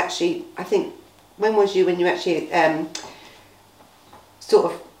you actually, I think, when was you when you actually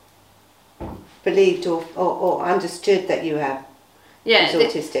sort of believed or understood that you was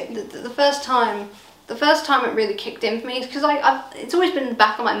autistic? The first time it really kicked in for me is because it's always been in the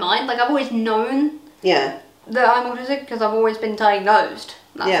back of my mind. Like, I've always known that I'm autistic because I've always been diagnosed.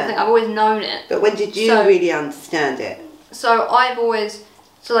 That's the thing. I've always known it. But when did you really understand it? So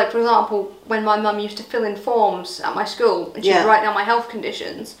like, for example, when my mum used to fill in forms at my school and she would write down my health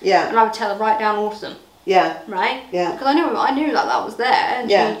conditions, and I would tell her, write down autism. Yeah. Right? Yeah. Because I knew that was there,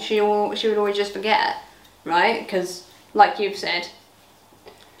 and she would always just forget, right? Because, like you've said,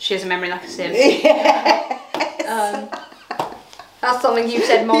 she has a memory like a sieve. Yes. That's something you've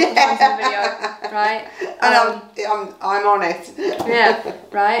said multiple times in the video, right? And I'm honest. Yeah,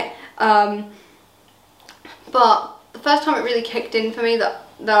 right. But the first time it really kicked in for me that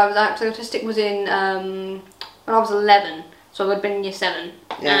I was actually autistic was in when I was 11, so I would have been in year 7,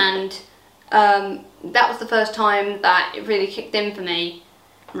 and that was the first time that it really kicked in for me,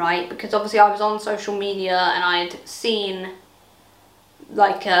 right? Because obviously I was on social media and I'd seen,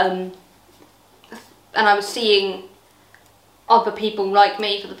 like, and I was seeing other people like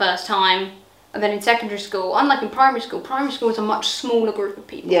me for the first time. And then in secondary school, unlike in primary school was a much smaller group of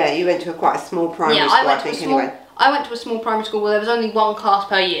people. Yeah, you went to quite a small primary school, I think, anyway. I went to a small primary school where there was only one class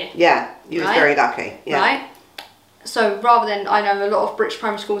per year. Yeah, you was very lucky. Yeah. Right? So rather than, I know a lot of British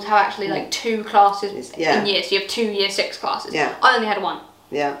primary schools have actually like 2 classes in year, so you have 2 year 6 classes. Yeah. I only had 1.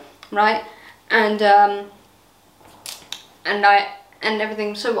 Yeah. Right? And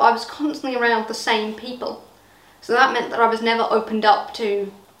everything, so I was constantly around the same people. So that meant that I was never opened up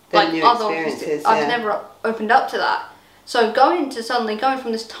to like other experiences. I was never opened up to that. So suddenly going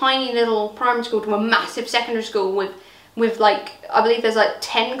from this tiny little primary school to a massive secondary school with like, I believe there's like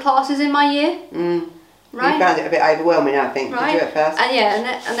 10 classes in my year. Right? You found it a bit overwhelming, I think, right? did you at first?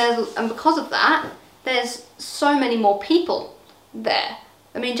 And because of that, there's so many more people there.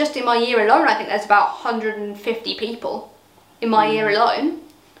 I mean, just in my year alone, I think there's about 150 people in my year alone.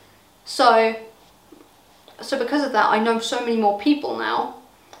 So because of that, I know so many more people now.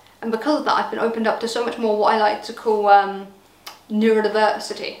 And because of that, I've been opened up to so much more what I like to call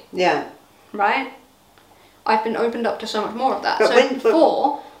neurodiversity. Yeah. Right? I've been opened up to so much more of that. But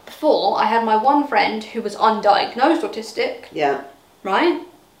before, I had my one friend who was undiagnosed autistic. Yeah. Right?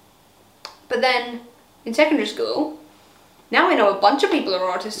 But then, in secondary school, now I know a bunch of people who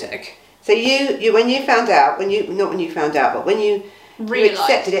are autistic. So you when you found out, when you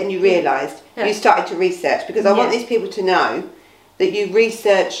accepted it and you realised, you started to research, because I want these people to know that you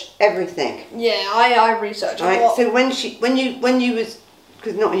research everything. Yeah, I research a lot. So when you was,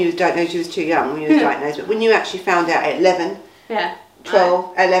 because not when you was diagnosed, you was too young when you was diagnosed, but when you actually found out at 11,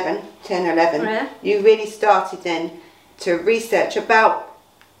 12, 11, 10, 11, you really started then to research about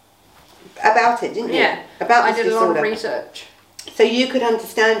it, didn't you? Yeah, about this I did disorder. a lot of research. So you could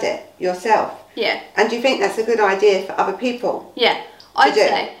understand it yourself. Yeah. And do you think that's a good idea for other people? Yeah, I'd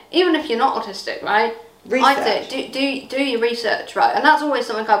say, even if you're not autistic, right? Research. I'd say do your research, right? And that's always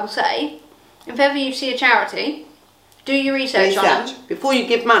something I will say. If ever you see a charity, do your research on them. Before you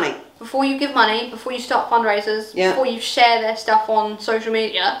give money. Before you give money, before you start fundraisers, before you share their stuff on social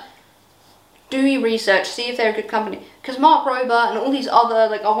media, do your research, see if they're a good company. Because Mark Rober and all these other,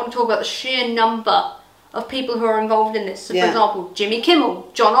 like, I want to talk about the sheer number of people who are involved in this. So, for example, Jimmy Kimmel,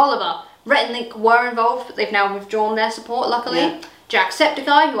 John Oliver, Rhett and Link were involved, but they've now withdrawn their support, luckily. Yeah.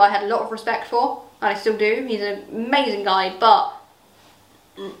 Jacksepticeye, who I had a lot of respect for, and I still do. He's an amazing guy, but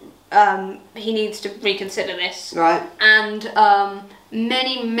he needs to reconsider this. Right. And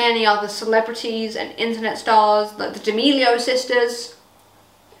many, many other celebrities and internet stars, like the D'Amelio sisters.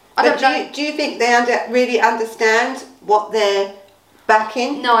 Do you think they really understand what they're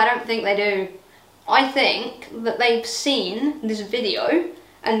backing? No, I don't think they do. I think that they've seen this video,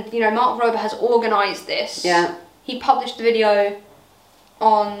 and, you know, Mark Rober has organised this. Yeah. He published the video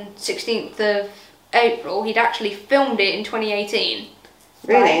on 16th of April. He'd actually filmed it in 2018.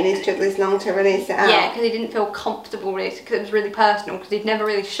 Really? Right? And he took this long to release it out? Yeah, because he didn't feel comfortable releasing it, because it was really personal, because he'd never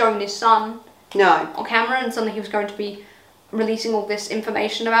really shown his son on camera, and suddenly he was going to be releasing all this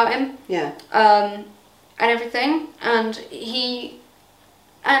information about him. Yeah. And everything. And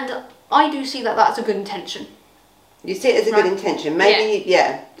I do see that that's a good intention. You see it as a good intention, maybe,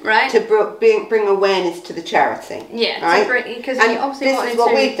 right? To bring awareness to the charity. Yeah, right? Because and this is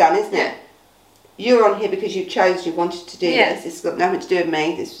what we've done, isn't it? You're on here because you wanted to do this. It's got nothing to do with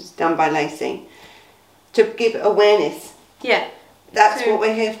me. This was done by Lacey. To give awareness. Yeah. That's what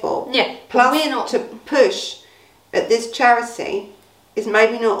we're here for. Yeah. Plus, we're to push that this charity is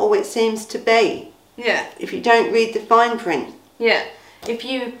maybe not all it seems to be. Yeah. If you don't read the fine print. Yeah.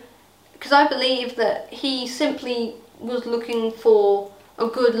 Because I believe that he simply was looking for a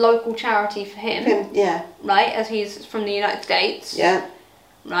good local charity for him. Yeah. Right, as he's from the United States. Yeah.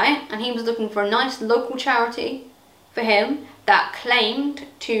 Right, and he was looking for a nice local charity for him that claimed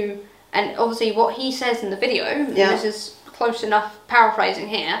to, and obviously what he says in the video, and this is close enough paraphrasing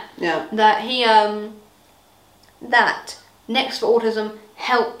here, that he, that Next for Autism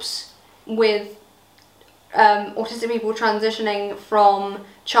helps with autistic people transitioning from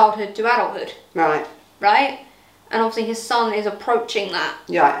childhood to adulthood. Right. Right? And obviously his son is approaching that.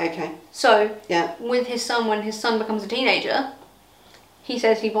 Yeah, okay. So, with his son, when his son becomes a teenager, he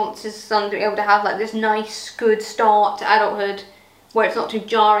says he wants his son to be able to have like this nice, good start to adulthood where it's not too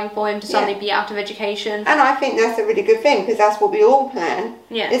jarring for him to suddenly be out of education. And I think that's a really good thing, because that's what we all plan,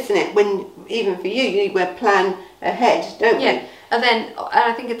 isn't it? When, even for you plan ahead, don't we? Yeah, and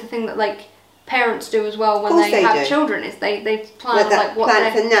I think it's the thing that like parents do as well when they have children, is they plan like what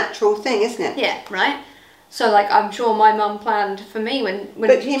plan's a natural thing, isn't it? Yeah, right? So like I'm sure my mum planned for me when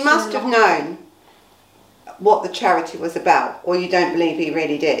But he must have known what the charity was about, or you don't believe he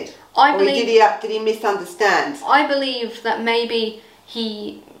really did? Did he misunderstand? I believe that maybe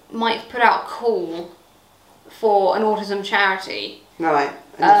he might put out a call for an autism charity. Right,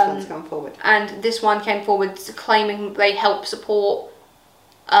 and this one's come forward. And this one came forward claiming they help support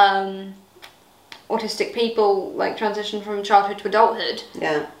autistic people like transition from childhood to adulthood.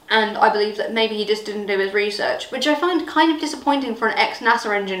 Yeah. And I believe that maybe he just didn't do his research, which I find kind of disappointing for an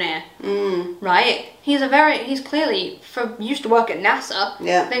ex-NASA engineer. Right? He's clearly used to work at NASA.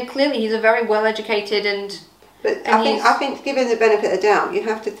 Yeah. Then clearly he's a very well-educated But I think given the benefit of the doubt, you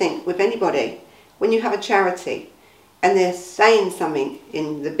have to think with anybody, when you have a charity and they're saying something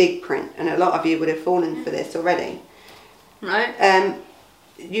in the big print, and a lot of you would have fallen for this already. Right.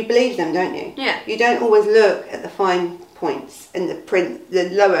 You believe them, don't you? Yeah. You don't always look at the fine points and the print, the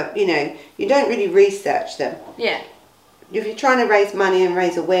lower, you don't really research them. Yeah. If you're trying to raise money and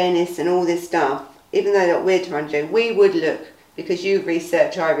raise awareness and all this stuff, even though what we're trying to do, we would look, because you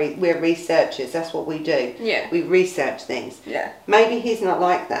research, we're researchers, that's what we do. Yeah. We research things. Yeah. Maybe he's not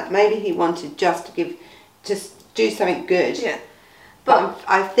like that. Maybe he wanted just to do something good. Yeah. But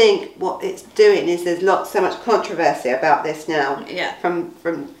I think what it's doing is there's so much controversy about this now. Yeah. From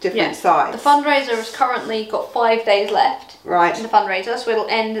different sides. The fundraiser has currently got 5 days left. Right. In the fundraiser, so it'll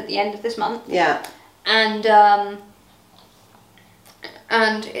end at the end of this month. Yeah. And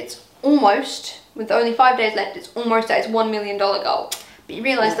it's almost, with only 5 days left, it's almost at its $1 million goal. But you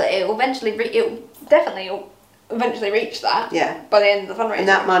realise that it'll definitely eventually reach that. Yeah. By the end of the fundraiser. And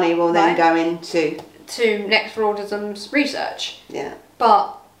that money will then go into Next for Autism's research. Yeah.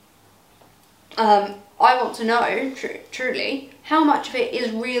 But I want to know, truly, how much of it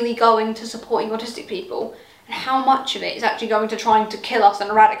is really going to supporting autistic people, and how much of it is actually going to trying to kill us and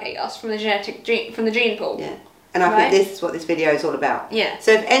eradicate us from the gene pool. Yeah. And I think this is what this video is all about. Yeah.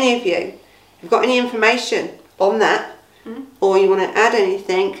 So if any of you have got any information on that, or you want to add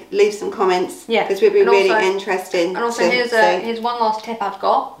anything, leave some comments. Yeah. Because we'd be really interested. And also here's one last tip I've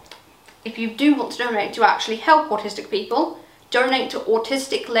got. If you do want to donate to actually help autistic people, donate to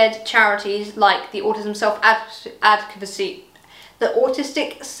autistic-led charities like the Autism Self-Advocacy, the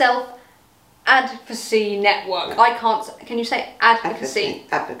Autistic Self-Advocacy Network. Can you say advocacy?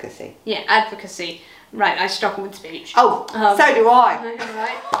 Advocacy. Yeah, advocacy. Right, I struggle with speech. Oh, so do I.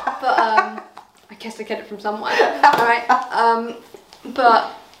 Right, but I guess I get it from somewhere. Alright,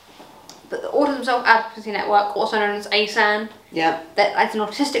 but the Autism Self-Advocacy Network, also known as ASAN, that's an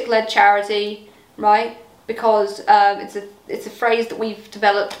autistic-led charity, right? Because it's a phrase that we've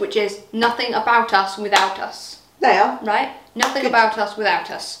developed, which is nothing about us without us. They are. Right? Nothing about us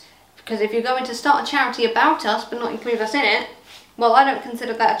without us. Because if you're going to start a charity about us, but not include us in it, well, I don't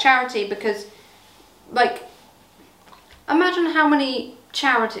consider that a charity, because, like, imagine how many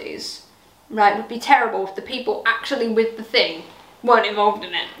charities, right, would be terrible if the people actually with the thing weren't involved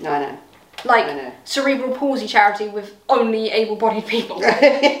in it. No, I know. Like cerebral palsy charity with only able-bodied people,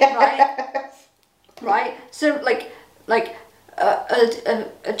 right? Right. So like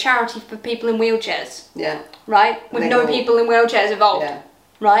a charity for people in wheelchairs. Yeah. Right. With no people in wheelchairs involved. Yeah.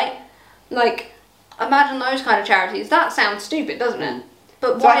 Right. Like, imagine those kind of charities. That sounds stupid, doesn't it?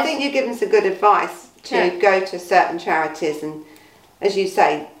 But I think you're giving some good advice to go to certain charities and, as you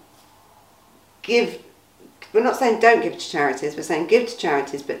say, give. We're not saying don't give to charities, we're saying give to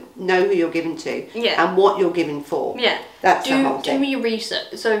charities, but know who you're giving to and what you're giving for. Yeah. That's the whole thing. Do your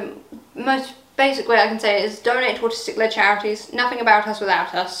research. So, most basic way I can say it is donate to autistic-led charities, nothing about us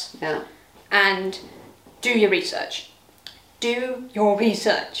without us. Yeah. And do your research. Do your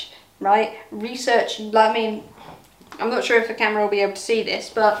research. right? Research, I mean, I'm not sure if the camera will be able to see this,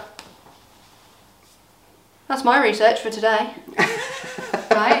 but that's my research for today,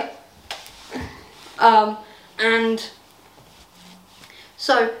 right? And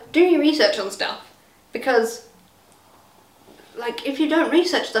so do your research on stuff, because like if you don't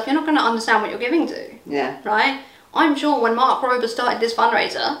research stuff, you're not going to understand what you're giving to. Yeah. Right? I'm sure when Mark Rober started this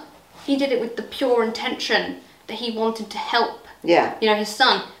fundraiser, he did it with the pure intention that he wanted to help. Yeah. You know, his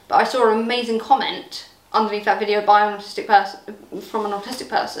son. But I saw an amazing comment underneath that video by an autistic person, from an autistic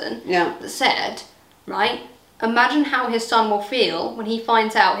person. Yeah. That said, right? Imagine how his son will feel when he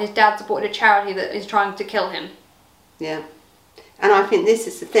finds out his dad supported a charity that is trying to kill him. Yeah. And I think this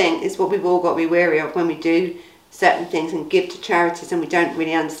is the thing, is what we've all got to be wary of when we do certain things and give to charities and we don't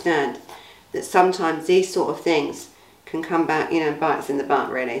really understand that sometimes these sort of things can come back, you know, and bite us in the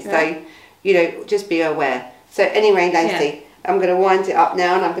butt, really. Yeah. So, you know, just be aware. So anyway, Lacey, I'm going to wind it up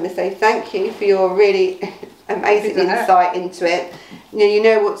now, and I'm going to say thank you for your really amazing insight into it. You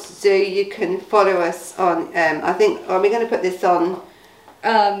know what to do. You can follow us on, I think, are we going to put this on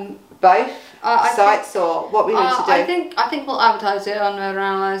both sites, or what we need to do? I think we'll advertise it on Murder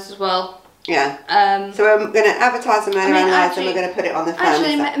Analyze as well. Yeah. So we're going to advertise on Murder Analyze, and we're going to put it on the phone.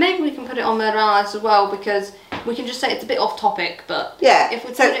 Actually, maybe we can put it on Murder Analyze as well, because we can just say it's a bit off topic, but yeah. If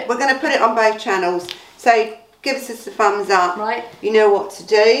we we're going to put it on both channels. So give us a thumbs up. Right. You know what to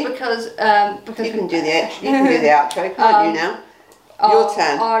do. Because you can do the outro, can't you now? Your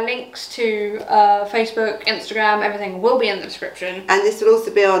turn. Our links to Facebook, Instagram, everything will be in the description. And this will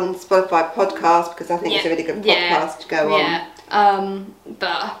also be on Spotify podcast, because I think it's a really good podcast to go on. Yeah.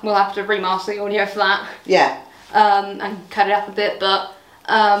 But we'll have to remaster the audio for that. Yeah. And cut it up a bit, but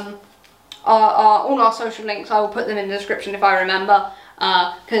all our social links, I will put them in the description if I remember,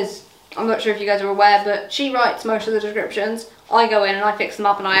 because I'm not sure if you guys are aware, but she writes most of the descriptions. I go in and I fix them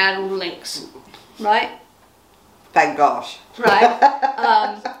up and I add all the links. Right? Thank gosh.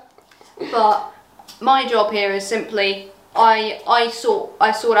 Right. But my job here is simply I sort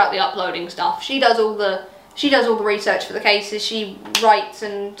out the uploading stuff. She does all the research for the cases. She writes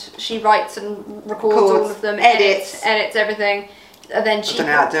and records all of them, edits everything, and then she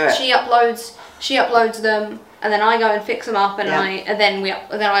uploads them, and then I go and fix them up, and then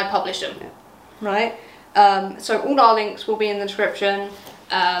I publish them. Yeah. Right. So all our links will be in the description.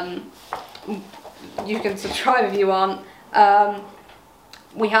 You can subscribe if you want.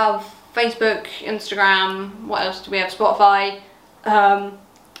 We have Facebook, Instagram. What else do we have? Spotify.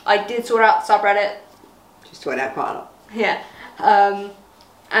 I did sort out the subreddit. Just sort out quite a lot. Yeah.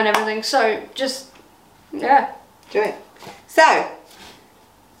 And everything. So just do it. So,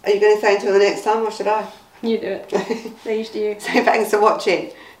 are you going to say until the next time, or should I? You do it. They're used to you. So thanks for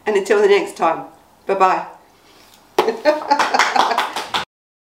watching, and until the next time. Bye bye.